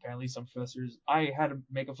 Apparently some professors. I had to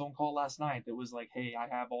make a phone call last night that was like, hey, I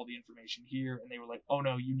have all the information here, and they were like, oh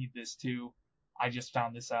no, you need this too. I just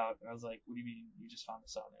found this out. And I was like, what do you mean you just found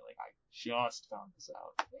this out? And they're like, I just found this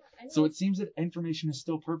out. Yeah, so it seems that information is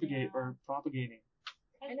still propagating.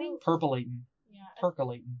 Percolating. Yeah.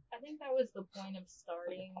 Percolating. I think that was the point of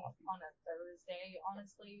starting on a Thursday,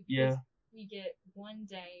 honestly. Yeah. We get one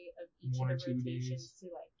day of each of the rotations to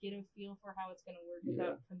get a feel for how it's going to work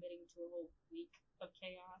without committing to a whole week of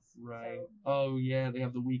chaos. Right. So, they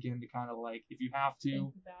have the weekend to kind of if you have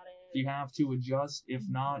to adjust. If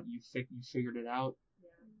not, you figured it out.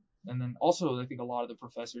 Yeah. And then also, I think a lot of the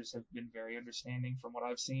professors have been very understanding from what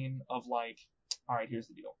I've seen of all right, here's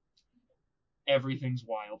the deal. Everything's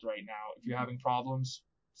wild right now. If you're having problems,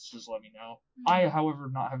 just let me know. I, however,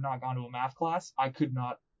 have not gone to a math class. I could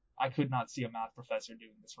not see a math professor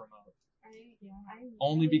doing this remote.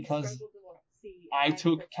 Only really because I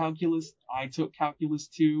took calculus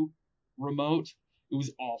 2 remote. It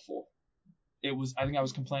was awful. I think I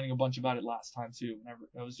was complaining a bunch about it last time too. Whenever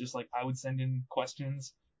it was just I would send in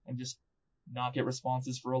questions and just not get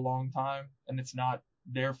responses for a long time, and it's not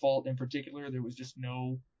their fault in particular. There was just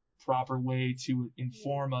no proper way to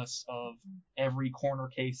inform us of every corner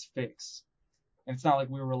case fix. And it's not like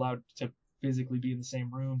we were allowed to physically be in the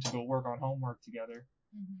same room to go work on homework together.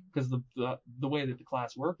 Because the way that the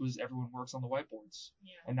class worked was everyone works on the whiteboards.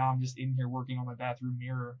 Yeah. And now I'm just in here working on my bathroom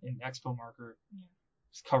mirror in Expo Marker. Yeah.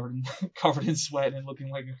 Just covered in sweat and looking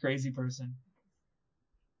like a crazy person.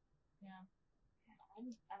 Yeah.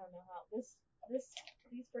 I don't know how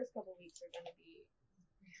these first couple weeks are gonna be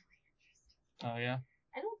really interesting. Oh yeah.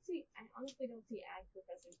 I honestly don't see ag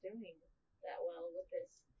professors doing that well with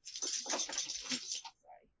this.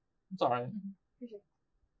 Sorry. It's alright. Appreciate it.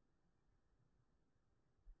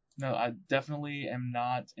 No, I definitely am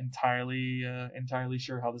not entirely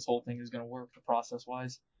sure how this whole thing is going to work process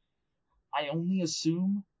wise. I only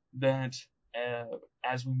assume that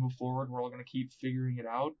as we move forward, we're all going to keep figuring it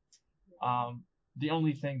out. The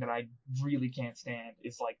only thing that I really can't stand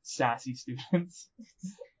is like sassy students.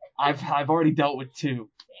 I've already dealt with two.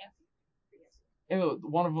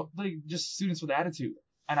 One of like just students with attitude,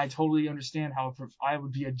 and I totally understand how I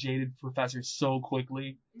would be a jaded professor so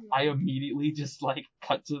quickly. I immediately just like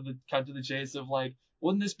cut to the chase of like,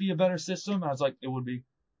 wouldn't this be a better system? I was like, it would be.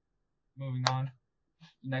 Moving on.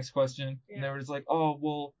 Next question. Yeah. And they were just like, oh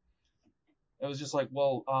well. It was just like,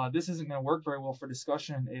 well, this isn't going to work very well for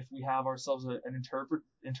discussion if we have ourselves an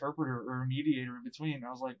interpreter or a mediator in between. And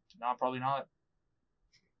I was like, nah, probably not.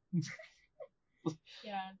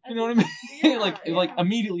 Yeah. You know what I mean? Like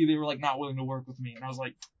immediately they were like not willing to work with me, and I was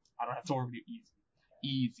like, I don't have to work with you.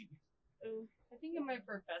 Easy. I think if my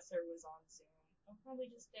professor was on Zoom, I'll probably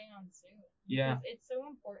just stay on Zoom. Yeah. Because it's so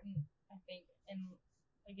important, I think,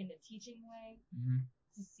 in a teaching way,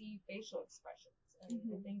 to see facial expressions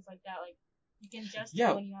and things like that. Like you can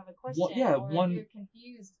gesture when you have a question, or if you're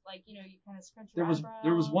confused, like you kind of scrunch your eyebrows.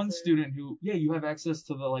 There was one student who, you have access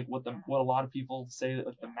to the like what a lot of people say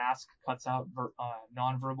that the mask cuts out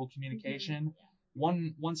nonverbal communication.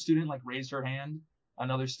 One student like raised her hand.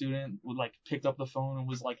 Another student would like picked up the phone and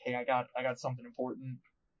was like, hey, I got something important.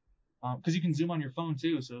 Because you can Zoom on your phone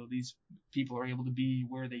too, so these people are able to be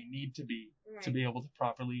where they need to be to be able to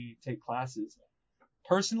properly take classes.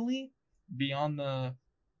 Personally, beyond the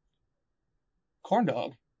Corn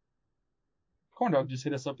Dog just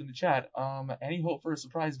hit us up in the chat. Any hope for a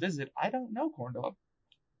surprise visit? I don't know, Corn Dog.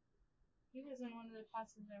 He was in one of the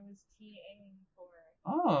classes I was TAing for.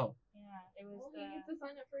 Oh. Yeah, it was you get to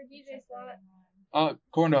sign up for a DJ slot.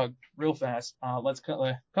 Corn Dog, real fast. Let's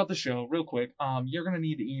cut the show real quick. You're gonna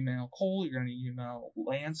need to email Cole. You're gonna need to email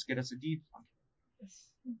Lance. Get us a deep.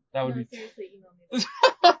 That would be. Seriously, email me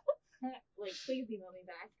back. Like, please email me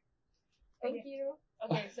back. Thank you.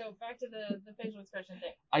 Okay, so back to the facial expression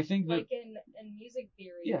thing. I think that, like in music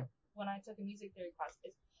theory, when I took a music theory class,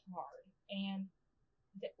 it's hard. And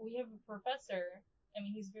we have a professor, I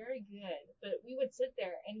mean, he's very good, but we would sit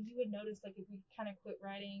there and he would notice, like, if we kind of quit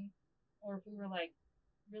writing, or if we were, like,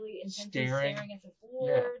 really intently staring at the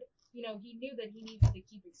board, he knew that he needed to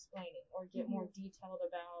keep explaining or get more detailed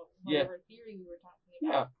about whatever theory we were talking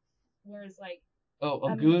about. Whereas, like,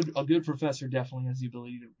 a good professor definitely has the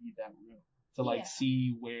ability to read that room, to like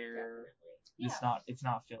see where it's not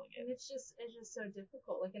filling it. And it's just so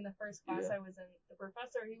difficult. Like in the first class I was in, the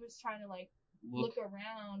professor, he was trying to like look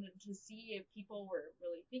around to see if people were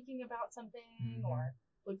really thinking about something or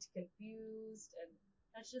looked confused, and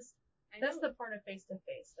that's the part of face to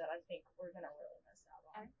face that I think we're gonna really miss out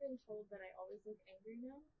on. I've been told that I always look angry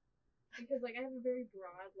now because like I have a very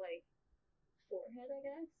broad like forehead, I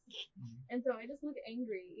guess, and so I just look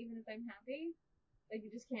angry even if I'm happy. Like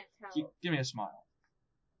you just can't tell. Give me a smile.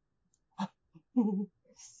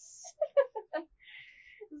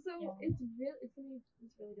 So it's really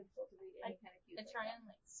difficult to read any kind of cues. I try and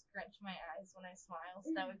like scrunch my eyes when I smile,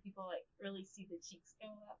 so that way people like really see the cheeks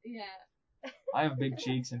go up. Yeah. I have big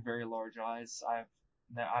cheeks and very large eyes. I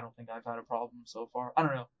don't think I've had a problem so far. I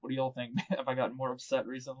don't know. What do y'all think? Have I gotten more upset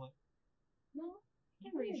recently? No. You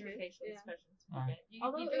can read your facial expressions. Right. You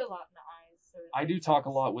do a lot in the eyes. So I do talk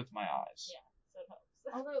a lot with my eyes. Yeah, so it helps.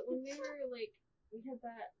 Although when we had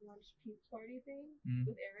that lunch puke party thing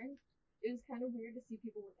with Aaron, it was kind of weird to see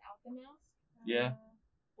people without the mask. Yeah.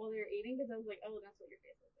 While they were eating, because I was like, oh, that's what your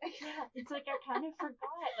face looks like. Yeah, it's like I kind of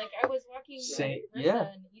forgot. Like I was walking with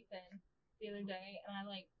Rissa and Ethan the other day, and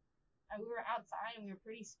we were outside and we were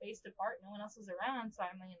pretty spaced apart. No one else was around, so I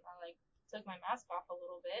took my mask off a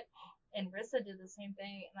little bit, and Rissa did the same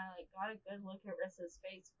thing, and I got a good look at Rissa's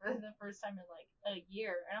face for the first time in like a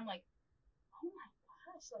year, and I'm like, oh my god,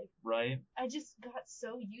 gosh, like, right? I just got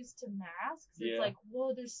so used to masks. Yeah. It's like,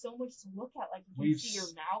 whoa, there's so much to look at. Like, you can We've see your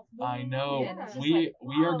s- mouth I moving. know. And it's just We like,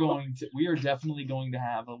 we are whoa. we are definitely going to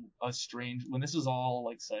have a strange, when this is all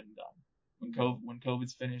like said and done, when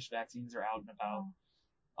COVID's finished, vaccines are out and about.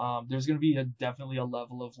 There's gonna be definitely a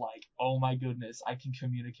level of like, oh my goodness, I can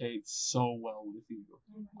communicate so well with you.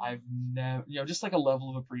 I've never, just like a level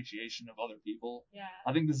of appreciation of other people. Yeah.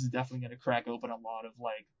 I think this is definitely gonna crack open a lot of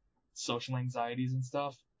like social anxieties and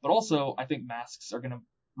stuff. But also, I think masks are gonna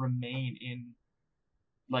remain in,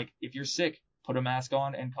 like, if you're sick, put a mask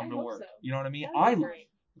on and come I to hope work. so. You know what I mean? That'd be great.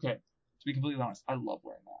 Okay, to be completely honest, I love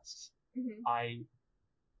wearing masks. Mhm. I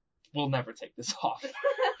will never take this off.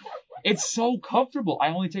 It's so comfortable. I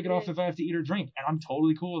only take it off if I have to eat or drink, and I'm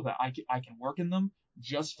totally cool with that. I can work in them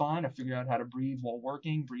just fine. I figured out how to breathe while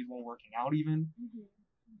working out even.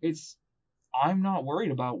 Mhm. I'm not worried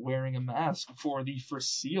about wearing a mask for the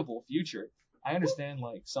foreseeable future. I understand,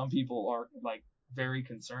 like, some people are, like, very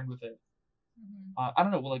concerned with it. I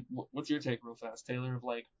don't know, like, what's your take real fast, Taylor, of,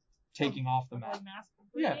 like, taking off the mask? Like mask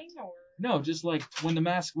breathing, or? No, just, like, when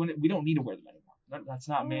we don't need to wear them anymore. That's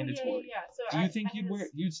not mandatory. Yeah. So Do you think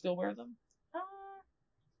you'd still wear them?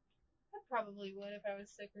 I probably would if I was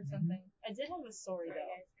sick or something. I did have a story though.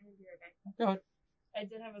 Guys, I'm gonna be right back. Go ahead. I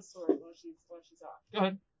did have a story while she's off. Go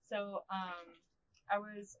ahead. So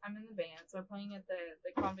I'm in the band, so we're playing at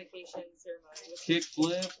the convocation ceremony.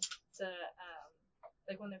 Kickflip. It's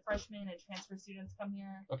like when the freshmen and transfer students come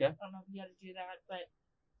here. Okay. I don't know if you had to do that, but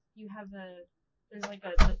you have there's like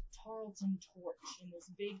a Tarleton torch in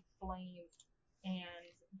this big flame,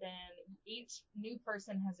 and then each new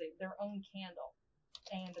person has their own candle.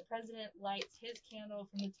 And the president lights his candle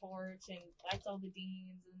from the torch and lights all the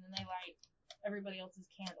deans, and then they light everybody else's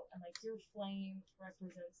candle. And like your flame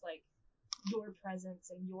represents like your presence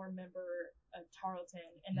and your member of Tarleton,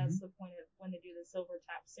 and that's the point of when they do the silver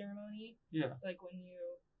tap ceremony. Yeah. Like when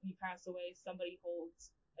you pass away, somebody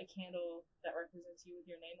holds a candle that represents you with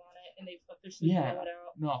your name on it, and they officially blow it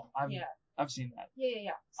out. No, I've seen that.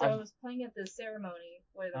 Yeah. So I was playing at the ceremony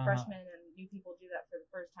where the freshmen and new people do that for the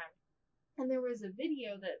first time. And there was a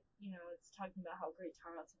video that, it's talking about how great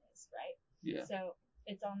Tarleton is, right? Yeah. So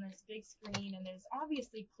it's on this big screen, and there's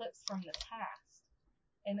obviously clips from the past.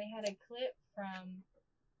 And they had a clip from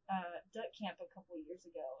Duck Camp a couple years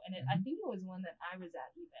ago, and I think it was one that I was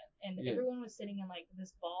at even. And everyone was sitting in like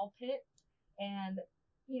this ball pit, and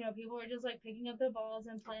people were just like picking up the balls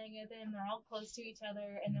and playing with it, and they're all close to each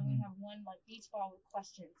other. And then we have one like beach ball with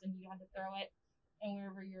questions, and you had to throw it. And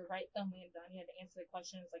wherever your right thumb landed on, you had to answer the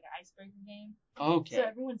question. It was like an icebreaker game. Okay. So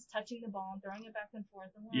everyone's touching the ball and throwing it back and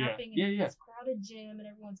forth and laughing in this crowded gym, and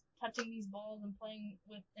everyone's touching these balls and playing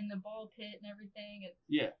in the ball pit and everything. And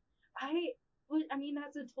I mean,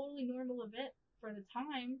 that's a totally normal event for the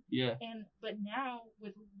time. Yeah. But now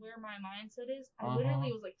with where my mindset is, I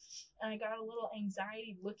literally was like, and I got a little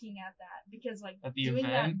anxiety looking at that, because like at the doing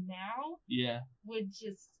event, that now would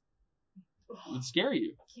just would scare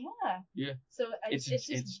you. Yeah. So it's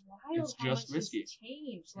just wild how much risky. has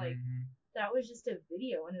changed. Like that was just a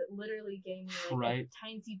video, and it literally gave me like a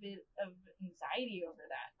tiny bit of anxiety over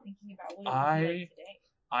that, thinking about what it would be like today.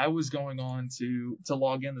 I was going on to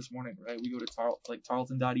log in this morning, right? We go to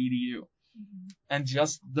tarleton.edu, and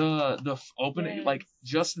just the opening, like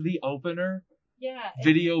just the opener.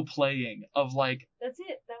 Video playing of like. That's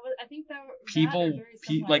it. That was, I think that people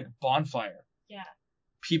like bonfire. Yeah.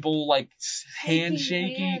 People like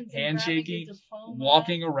handshaking,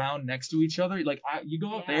 walking around next to each other. Like you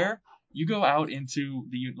go out there, you go out into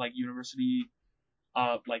the like university,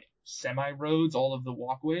 like semi roads, all of the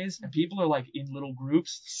walkways, and people are like in little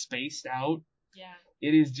groups, spaced out. Yeah.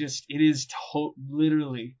 It is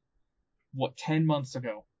literally what 10 months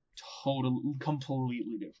ago, totally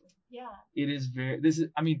completely different. Yeah. It is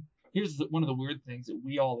here's one of the weird things that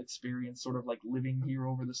we all experienced sort of like living here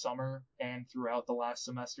over the summer and throughout the last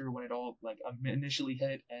semester when it all like initially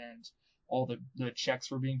hit and all the checks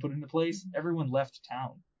were being put into place. Everyone left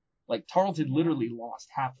town. Like Tarleton literally lost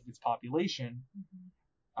half of its population.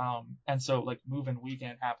 And so like move-in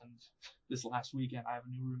weekend happened this last weekend. I have a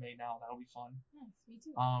new roommate now. That'll be fun. Nice, me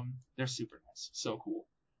too. They're super nice. So cool.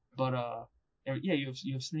 But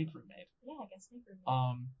you have Snake roommate. Yeah, I guess Snake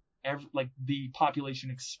roommate. Like the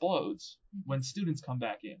population explodes when students come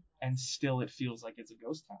back in, and still it feels like it's a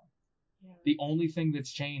ghost town. Yeah. The only thing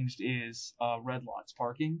that's changed is red lots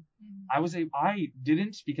parking. I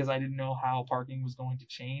didn't, because I didn't know how parking was going to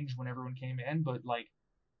change when everyone came in, but like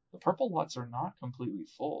the purple lots are not completely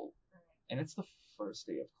full, and it's the first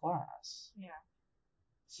day of class. Yeah.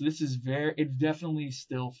 So this is it definitely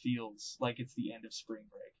still feels like it's the end of spring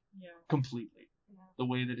break. Yeah. Completely. the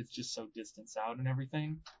way that it's just so distanced out and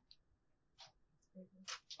everything.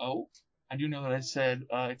 Oh, I do know that I said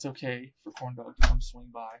it's okay for Corn Dog to come swing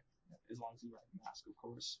by, as long as he wears a mask, of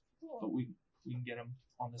course. Cool. But we can get him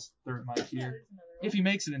on this third mic Yeah, here there's another if one. he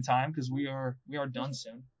makes it in time, because we are done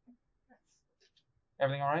soon.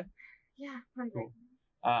 Everything all right? Yeah, pretty great.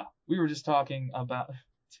 We were just talking about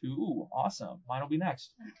two. Awesome. Mine will be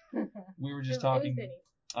next. We were just It was talking.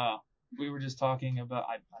 Vinny. We were just talking about.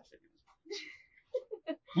 I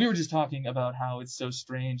figured. We were just talking about how it's so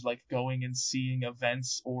strange, like going and seeing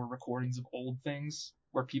events or recordings of old things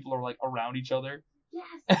where people are like around each other.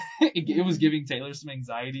 Yes. It was giving Taylor some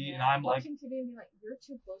anxiety, and I'm like, Watching TV and being like, you're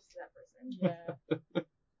too close to that person. Yeah.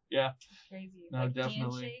 yeah. Crazy. No, like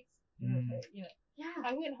definitely. handshakes. Mm. Yeah.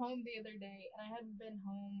 I went home the other day, and I hadn't been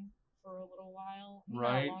home for a little while.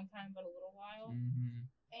 Right. Not a long time, but a little while. Mm-hmm.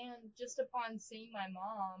 And just upon seeing my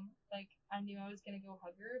mom, like, I knew I was gonna go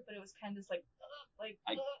hug her, but it was kind of just like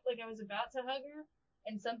I was about to hug her,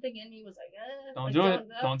 and something in me was like, Don't like, do it.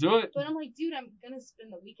 Don't do it. But I'm like, dude, I'm gonna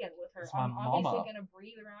spend the weekend with her. It's my I'm obviously mama. gonna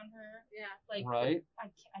breathe around her. Yeah. Like, Right. I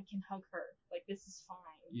can hug her. Like, this is fine.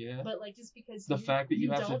 Yeah. But like, just because The fact that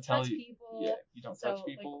you have to don't tell touch you, people. yeah, you don't touch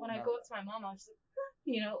people. Like, when I no. go up to my mom, I was just like,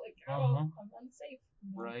 like, Uh-huh. I'm unsafe.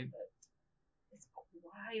 You know? Right. But it's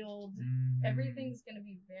wild. Mhm. Everything's gonna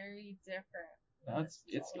be very different.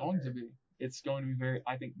 It's going to be. It's going to be very,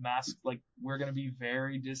 I think masks, like, we're going to be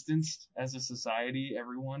very distanced as a society,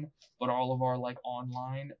 everyone, but all of our, like,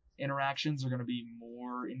 online interactions are going to be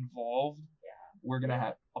more involved. Yeah. We're going to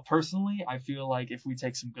have, personally, I feel like if we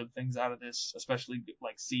take some good things out of this, especially,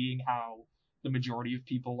 like, seeing how the majority of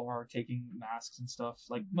people are taking masks and stuff,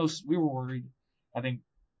 like, we were worried, I think,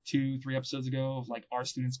 2-3 episodes ago, of, like, are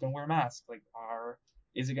students going to wear masks? Like,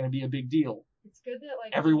 is it going to be a big deal? It's good that,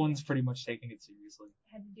 like, Everyone's pretty much taking it seriously.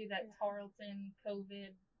 had to do that Tarleton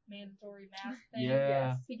COVID mandatory mask thing.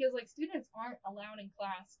 Yeah. Yes. Because, like, students aren't allowed in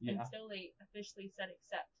class Yeah. until they officially said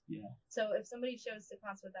accept. Yeah. So if somebody shows to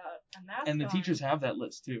class without a mask And the on, teachers have that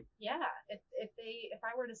list too. yeah, if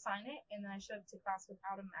I were to sign it and then I showed up to class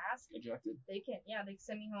without a mask, Ejected. they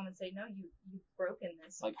send me home and say, no, you've broken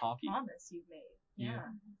this Like hockey. promise you've made. Yeah.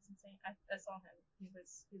 It's insane. I saw him. He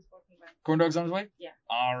was walking by. Corn Dog's on his way? Yeah.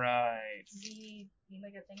 All right. Does he need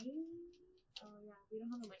like a thingy? Oh yeah, we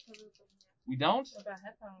don't have a mic cover for him yet. We don't? What about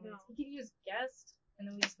headphones? No. He could use guest, and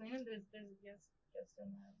then we explain him. There's a guest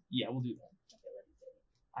in there. Yeah, we'll do that. Okay, let me see.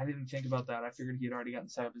 I didn't think about that. I figured he had already gotten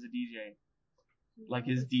set up as a DJ. He Like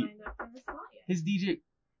hasn't his signed up for the slot yet. His DJ.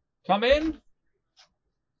 Come in.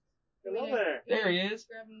 Hello there. There he is.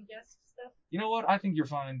 Grabbing guest stuff. You know what? I think you're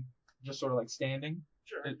fine. Just sort of like standing.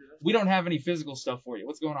 Sure. We don't have any physical stuff for you.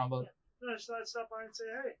 What's going on, bud? No, I just thought I'd stop by and say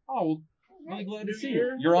hey. Oh, well, really glad to New see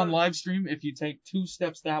year. you. You're on live stream. If you take 2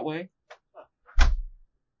 steps that way.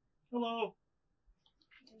 Hello.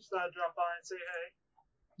 Just thought I'd drop by and say hey.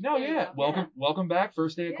 No, There you yeah. go. Welcome back.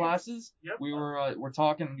 First day of Yeah. classes. Yep. We're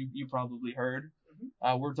talking. You probably heard.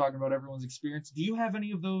 We're talking about everyone's experience. Do you have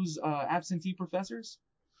any of those absentee professors?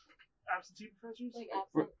 Absentee professors? Like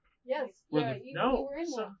absent. Yes. Were Yeah. the- You No, were in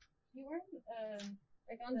so- one. You were in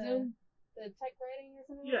Like on the- Zoom. the typewriting or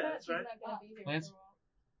something Yeah, like that. that's right. He's not gonna be here Lance? for a while.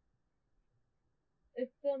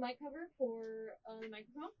 It's the mic cover for the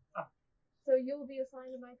microphone. Ah. So you'll be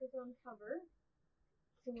assigned a microphone cover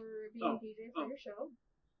for being Oh, DJ for your show.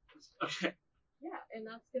 Okay. Yeah, and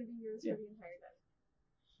that's gonna be yours Yeah. for the entire day.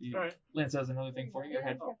 Yeah. All right. Lance has another thing for you. Your Yeah.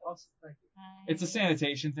 headphone. Oh, awesome. Thank you. It's a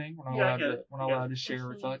sanitation thing. We're not Yeah, I allowed get to. it. We're not I get allowed to share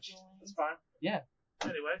or touch. That's fine. Yeah.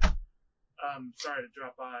 Anyway, sorry to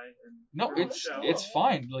drop by and No, ruin the it's show. it's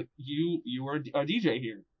fine. Like you were a DJ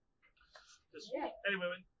here. Just, Yeah. Anyway,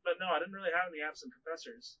 but no, I didn't really have any absent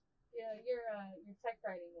professors. Yeah, your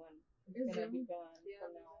typewriting one is Is gonna be Zoom? gone Yeah.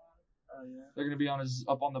 from now on. Oh yeah. They're gonna be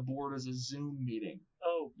up on the board as a Zoom meeting.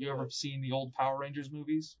 Oh. You ever seen the old Power Rangers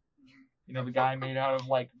movies? Mhm. You know, the guy made out of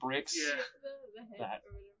like bricks. Yeah. The head That.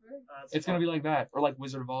 or whatever. It's gonna be like that, or like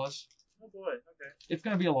Wizard of Oz. Oh boy. Okay. It's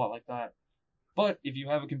gonna be a lot like that. But if you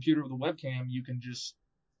have a computer with a webcam, you can just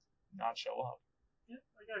not show up. Yeah,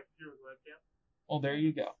 I got a computer with a webcam. Well, there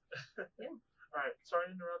you go. All right. Sorry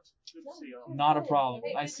to interrupt. Good to see y'all. Not a problem.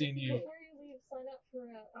 Hey, I good to seen see you. Before you leave, sign up for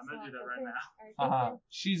a I'm gonna do slot, that right okay? now. Alright, thank Haha. you.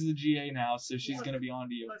 She's the GA now, so she's gonna be on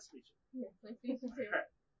to you. Nice to meet you. Yeah, nice to meet you too. All right.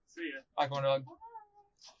 See ya. Bye, Corn Dog.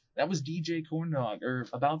 That was DJ Corn Dog, or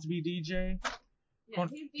about to be DJ. Yeah,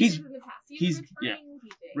 He's- he's DJed in the past. He's a yeah.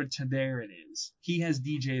 returning DJ. There it is. He has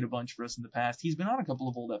DJ'd a bunch for us in the past. He's been on a couple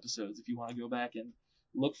of old episodes if you want to go back and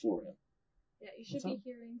look for him. Yeah, you should What's be up?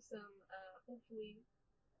 hearing some, hopefully,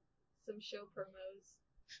 some show promos.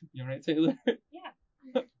 You alright, Taylor?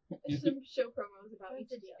 You- Some show promos about each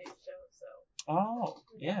DJ's show, so. Oh,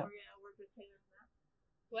 yeah. We're gonna work with Taylor on that.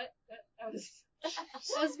 What? I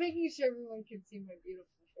was making sure everyone could see my beautiful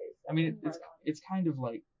face. I mean, it's kind of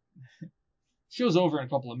like show's over in a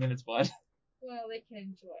couple of minutes, bud. Well, they can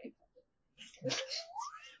enjoy.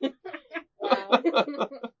 Wow.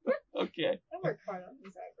 Okay. I work hard on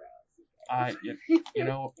these eyebrows.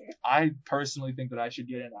 I personally think that I should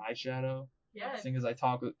get into eyeshadow. Yes. Seeing as I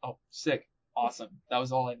talk with, sick, awesome. That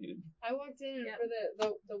was all I needed. I walked in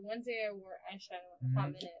for the one day I wore eyeshadow in a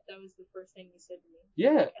hot minute. That was the first thing you said to me. Yeah.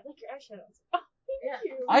 I like your eyeshadow. I was like, oh, thank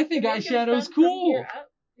you. I think eyeshadow's cool.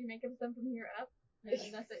 You make them from here up.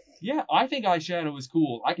 And that's it. Yeah, I think eyeshadow is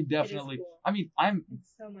cool. I could definitely. Cool. I mean,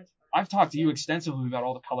 It's so much fun. I've talked to you extensively about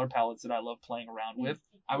all the color palettes that I love playing around with.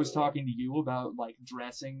 I was talking to you about like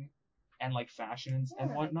dressing and like fashions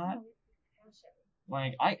and whatnot.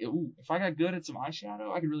 Like if I got good at some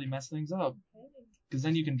eyeshadow, I could really mess things up. Because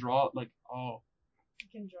then you can draw like You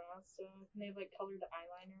can draw stuff. And they have like colored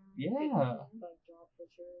eyeliner. Yeah. You can, like draw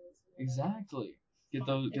pictures. Exactly. Get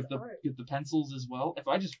the pencils as well. If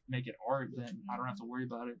I just make it art, then I don't have to worry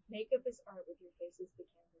about it. Makeup is art with your face is the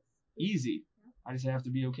canvas. Easy. I just have to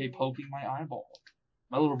be okay poking my eyeball.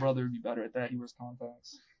 My little brother would be better at that. He wears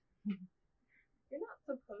contacts. You're not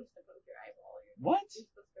supposed to poke your eyeball. What? You're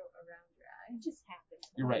supposed to go around your eye. It just happens.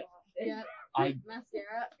 You're right. Yeah.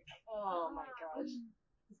 Mascara. Oh my gosh.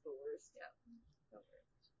 It's the worst. Yeah.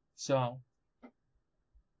 So,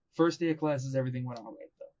 first day of classes, everything went all right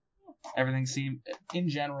though. Everything seemed, in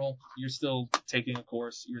general, you're still taking a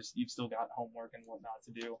course. You've still got homework and whatnot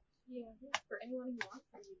to do. Yeah. For anyone who wants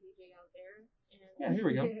to be DJ out there, and Yeah, here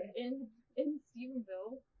we go. in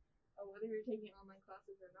Stephenville, whether you're taking online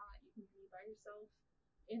classes or not, you can be by yourself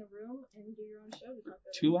in a room and do your own show. To talk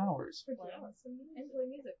to 2 hours. For 2 hours. And play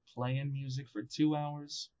music. Playing music for 2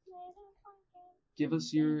 hours. Give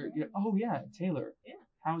us your oh yeah, Taylor. Yeah.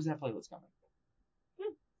 How is that playlist coming?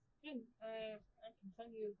 Good. I can tell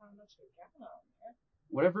you how much you're getting on there.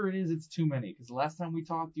 Whatever it is, it's too many. Because the last time we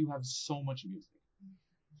talked, you have so much music.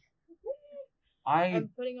 I'm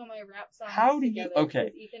putting all my rap songs How do together. you?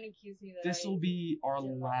 Okay. Ethan accused me that This will be our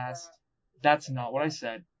didn't like last. rap. That's not what I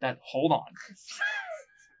said. Hold on.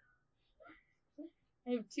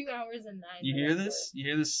 I have 2 hours and 9 You minutes. hear this? You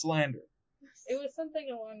hear this slander? It was something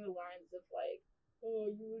along the lines of like, oh,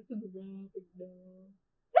 you listen to rap and no.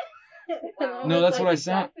 Wow. No, that's what I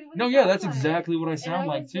sound. No, yeah, that's exactly what I And sound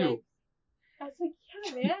like was too. I was like,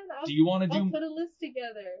 yeah, man. Do you want to I'll do? put a list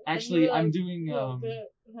together. Actually, and I'm like, doing and I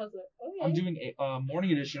was like, okay. I'm doing a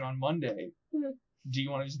morning edition on Monday. Do you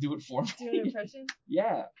want to just do it for me? Do an impression?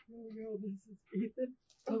 Yeah. Oh, yo, this is Ethan.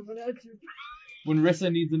 Coming at you. When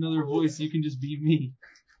Rissa needs another voice, you can just be me.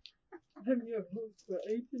 I'm your host for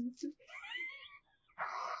ATC.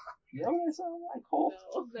 You know what I sound like, Cole?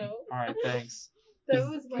 No. All right, thanks. That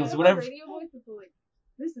was my whatever- radio voice. Is like,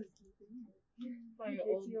 this is Ethan. My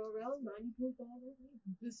old TRL 90.5.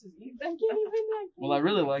 This is Ethan. I can't even. Well, I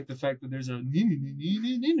really like the fact that there's a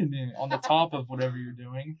on the top of whatever you're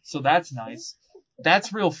doing, so that's nice.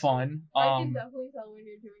 That's real fun. I can definitely tell when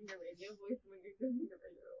you're doing your radio voice and when you're doing your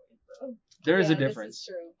regular voice, though. There is a This difference. is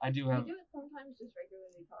true. I do I have. do it sometimes just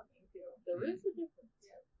regularly talking, too. There is a difference.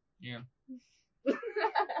 Yeah.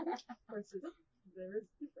 Versus there is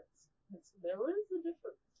a difference. There is a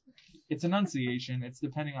difference. It's enunciation. It's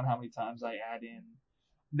depending on how many times I add in.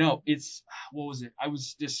 No, it's what was it? I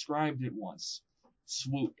was described it once.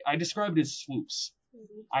 Swoop. I described it as swoops.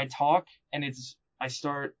 I talk and I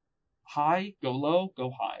start high, go low, go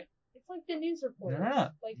high. It's like the news reporters.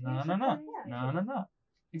 No.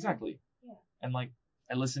 Exactly. Yeah. And like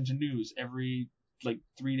I listen to news every like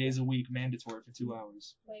 3 days a week, mandatory for 2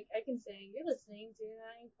 hours. Like I can say you're listening to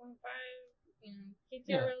 9.5,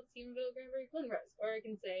 KTRL, Stephenville, Granbury, Glenrose, or I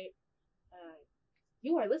can say,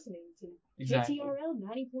 you are listening to KTRL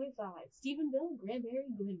 90.5, Stephenville, Granbury,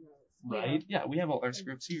 Glenrose. Right? Yeah, we have all our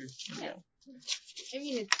scripts here. Yeah. I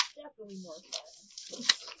mean, it's definitely more fun.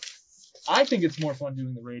 I think it's more fun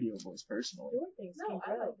doing the radio voice personally. Your things can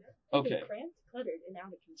I grow. like it. Okay. Cramped, cluttered, and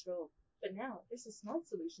out of control. But now there's a smart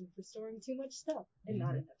solution for storing too much stuff and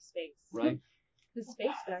not enough space. Right? The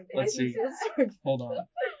Space Bag. Let's see. Hold on.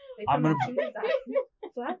 They I'm come gonna- in two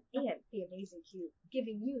designs, flat and the amazing cube,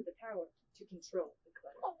 giving you the power to control the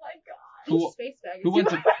clutter. Oh my god. Who- Each Space Bag is Who went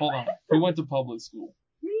to Who went to public school?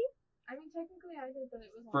 I mean, technically I did, but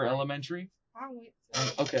it was For online. elementary? I went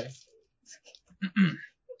to Okay.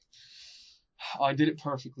 Oh, I did it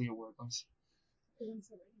perfectly at work. Let me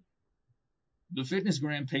see. The Fitness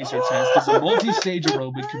Gram Pacer Test is a multi-stage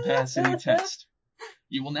aerobic capacity test.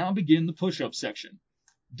 You will now begin the push-up section.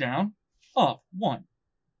 Down, up, 1.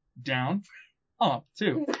 Down, up,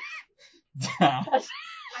 2. Down. I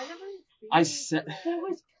never I said, That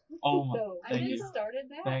was perfect. Oh my, So, thank you you. started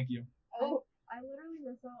that? Thank you. Oh, I literally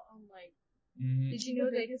miss out on like Mhm. did you the know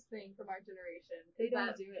they biggest thing from our generation. they is don't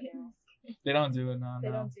that do it now? They don't do it now. They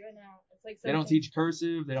No. don't do it now. It's like They don't something- teach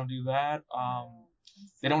cursive. They don't do that. No.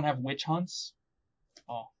 They don't have witch hunts.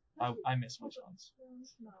 Oh, I miss witch hunts.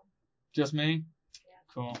 No. Just me? Yeah.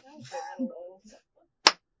 Cool. That was a little old.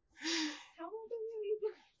 How old are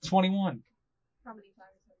you? 21. How many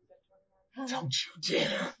times have you been 21? Don't you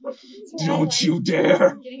dare. Twilight. Don't you dare.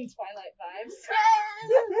 I'm getting Twilight vibes.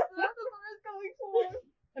 That's what I was going for.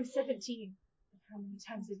 I'm 17. How many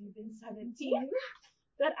times have you been 17?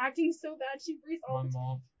 That acting's so bad. She breathes all My the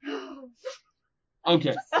mom. time.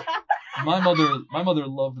 Okay. My mother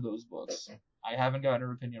loved those books. I haven't gotten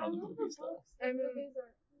her opinion on the movies though. I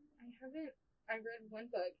read one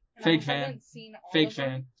book. And Fake I fan. haven't seen all Fake of them.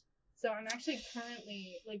 fan. So I'm actually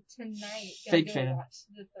currently, like, tonight, Fake gonna go fan. watch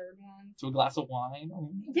the third one. To a glass of wine.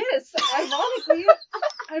 Yes, ironically,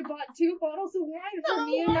 I bought 2 bottles of wine for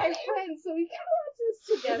me and my friends, so we can watch this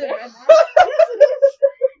together. Yes, it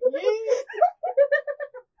is.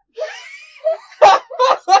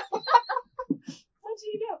 How do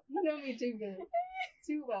you know? You know me too good.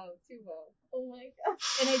 Too well. Oh my god.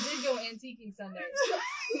 And I did go antiquing Sunday.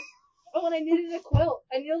 Oh, and I knitted a quilt.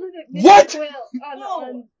 What? A quilt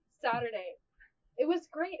on Saturday. It was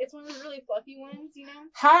great. It's one of those really fluffy ones, you know?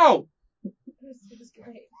 How? It was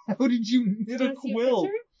great. How did you knit Do you a want to see a quilt?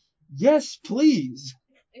 picture? Yes, please.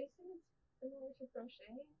 Isn't it similar to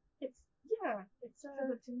crochet? It's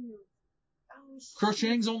The two needles. oh shit.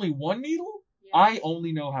 Crocheting's only one needle? Yeah. I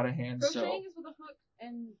only know how to hand sew. Crocheting is with a hook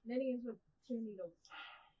and knitting is with 2 needles.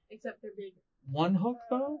 Except they're big. One hook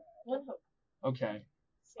though? 1 hook. Okay.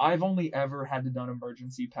 I've only ever had to done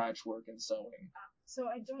emergency patchwork and sewing. So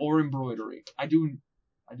I don't. Or embroidery. I do a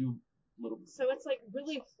little bit. So it's like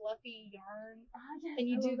really fluffy yarn, Yes, and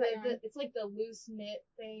you I do love that yarn. it's like the loose knit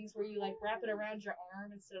things where you like wrap it around your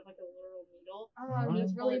arm instead of like a literal needle. Oh, And you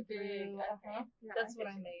it's pull really it big. through. Okay. Yeah, That's what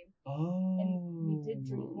get I you. made. Oh. And we did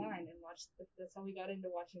drink wine and watch. That's how we got into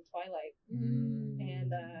watching Twilight. And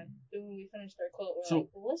then when we finished our quilt, we were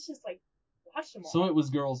like, well, let's just like watch them all. So it was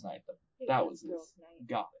girls' night though. That was girls' it. night.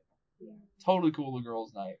 Got it. Yeah. Totally cool to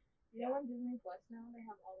girls' night. You know on Disney Plus now they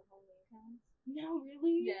have all the Halloween towns? No,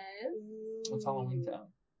 really? Yes. What's Halloween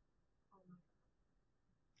Town? Oh my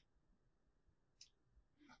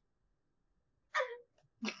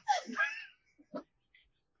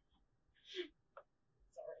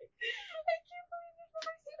Sorry. I can't believe you've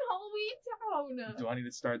never seen Halloween Town. Do I need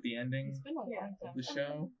to start the ending It's been a Yeah. long of time. the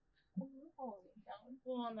show? I love Halloween Town.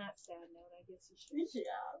 Well, on that sad note, I guess you should.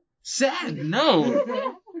 Yeah. Sad? No.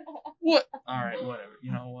 What? All right, whatever.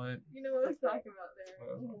 You know what? You know what I was talking about there.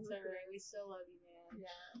 Well. It's alright. We still love you, man.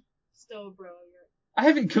 Yeah. Still, bro. You're. I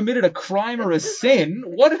haven't committed a crime or a sin.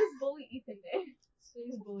 What? It's Bully Ethan Day.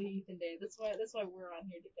 Please believe in Dave. That's why we're on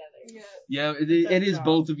here together. Yeah. Yeah, it is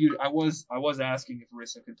both of you. I was asking if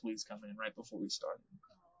Rissa could please come in right before we started.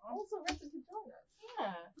 Also, Rissa could join us.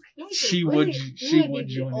 Yeah. No, we She should- would- we she would would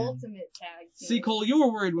be join the in. ultimate tag team. See, Cole, you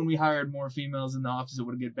were worried when we hired more females in the office it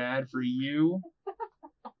would get bad for you.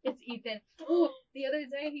 It's Ethan. Ooh, the other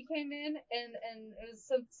day he came in and it was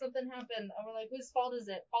something happened and we're like, whose fault is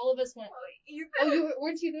it? All of us went. Oh,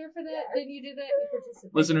 weren't you there for that? Didn't you do that? You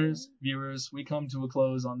participated. Listeners, viewers, we come to a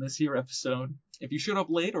close on this here episode. If you showed up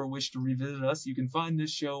late or wish to revisit us, you can find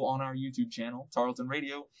this show on our YouTube channel, Tarleton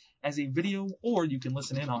Radio, as a video, or you can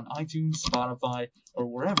listen in on iTunes, Spotify, or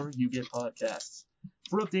wherever you get podcasts.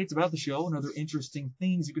 For updates about the show and other interesting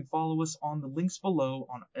things, you can follow us on the links below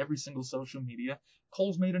on every single social media.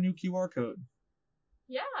 Cole's made a new QR code.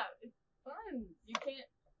 Yeah, it's fun. You can't.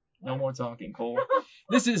 No more talking, Cole.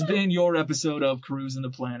 This has been your episode of Cruising the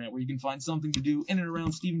Planet, where you can find something to do in and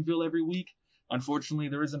around Stephenville every week. Unfortunately,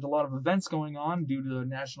 there isn't a lot of events going on due to the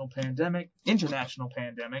international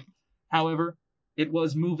pandemic. However, it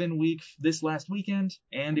was move-in week this last weekend,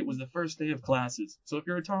 and it was the first day of classes. So if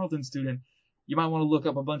you're a Tarleton student, you might want to look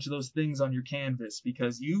up a bunch of those things on your Canvas,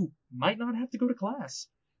 because you might not have to go to class.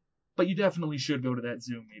 But you definitely should go to that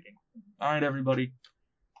Zoom meeting. All right, everybody.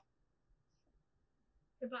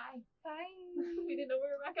 Goodbye. Bye. We didn't know we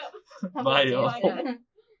were back up. Bye, y'all. Bye.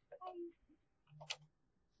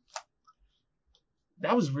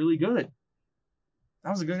 That was really good. That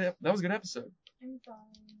was a good episode. I'm fine.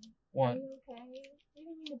 What? Are you okay? We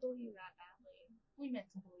didn't mean to bully you that badly. We meant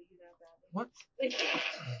to bully you that badly. What? I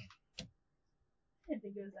didn't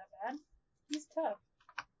think it was that bad. He's tough.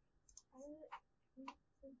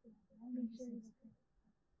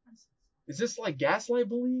 Is this like gaslight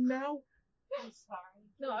bullying now? I'm sorry.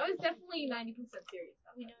 No, I was definitely 90% serious.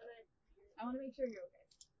 We know that. I want to make sure you're okay.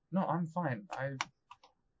 No, I'm fine.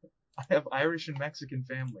 I have Irish and Mexican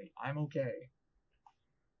family. I'm okay.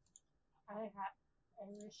 I have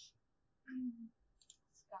Irish,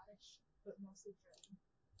 Scottish, but mostly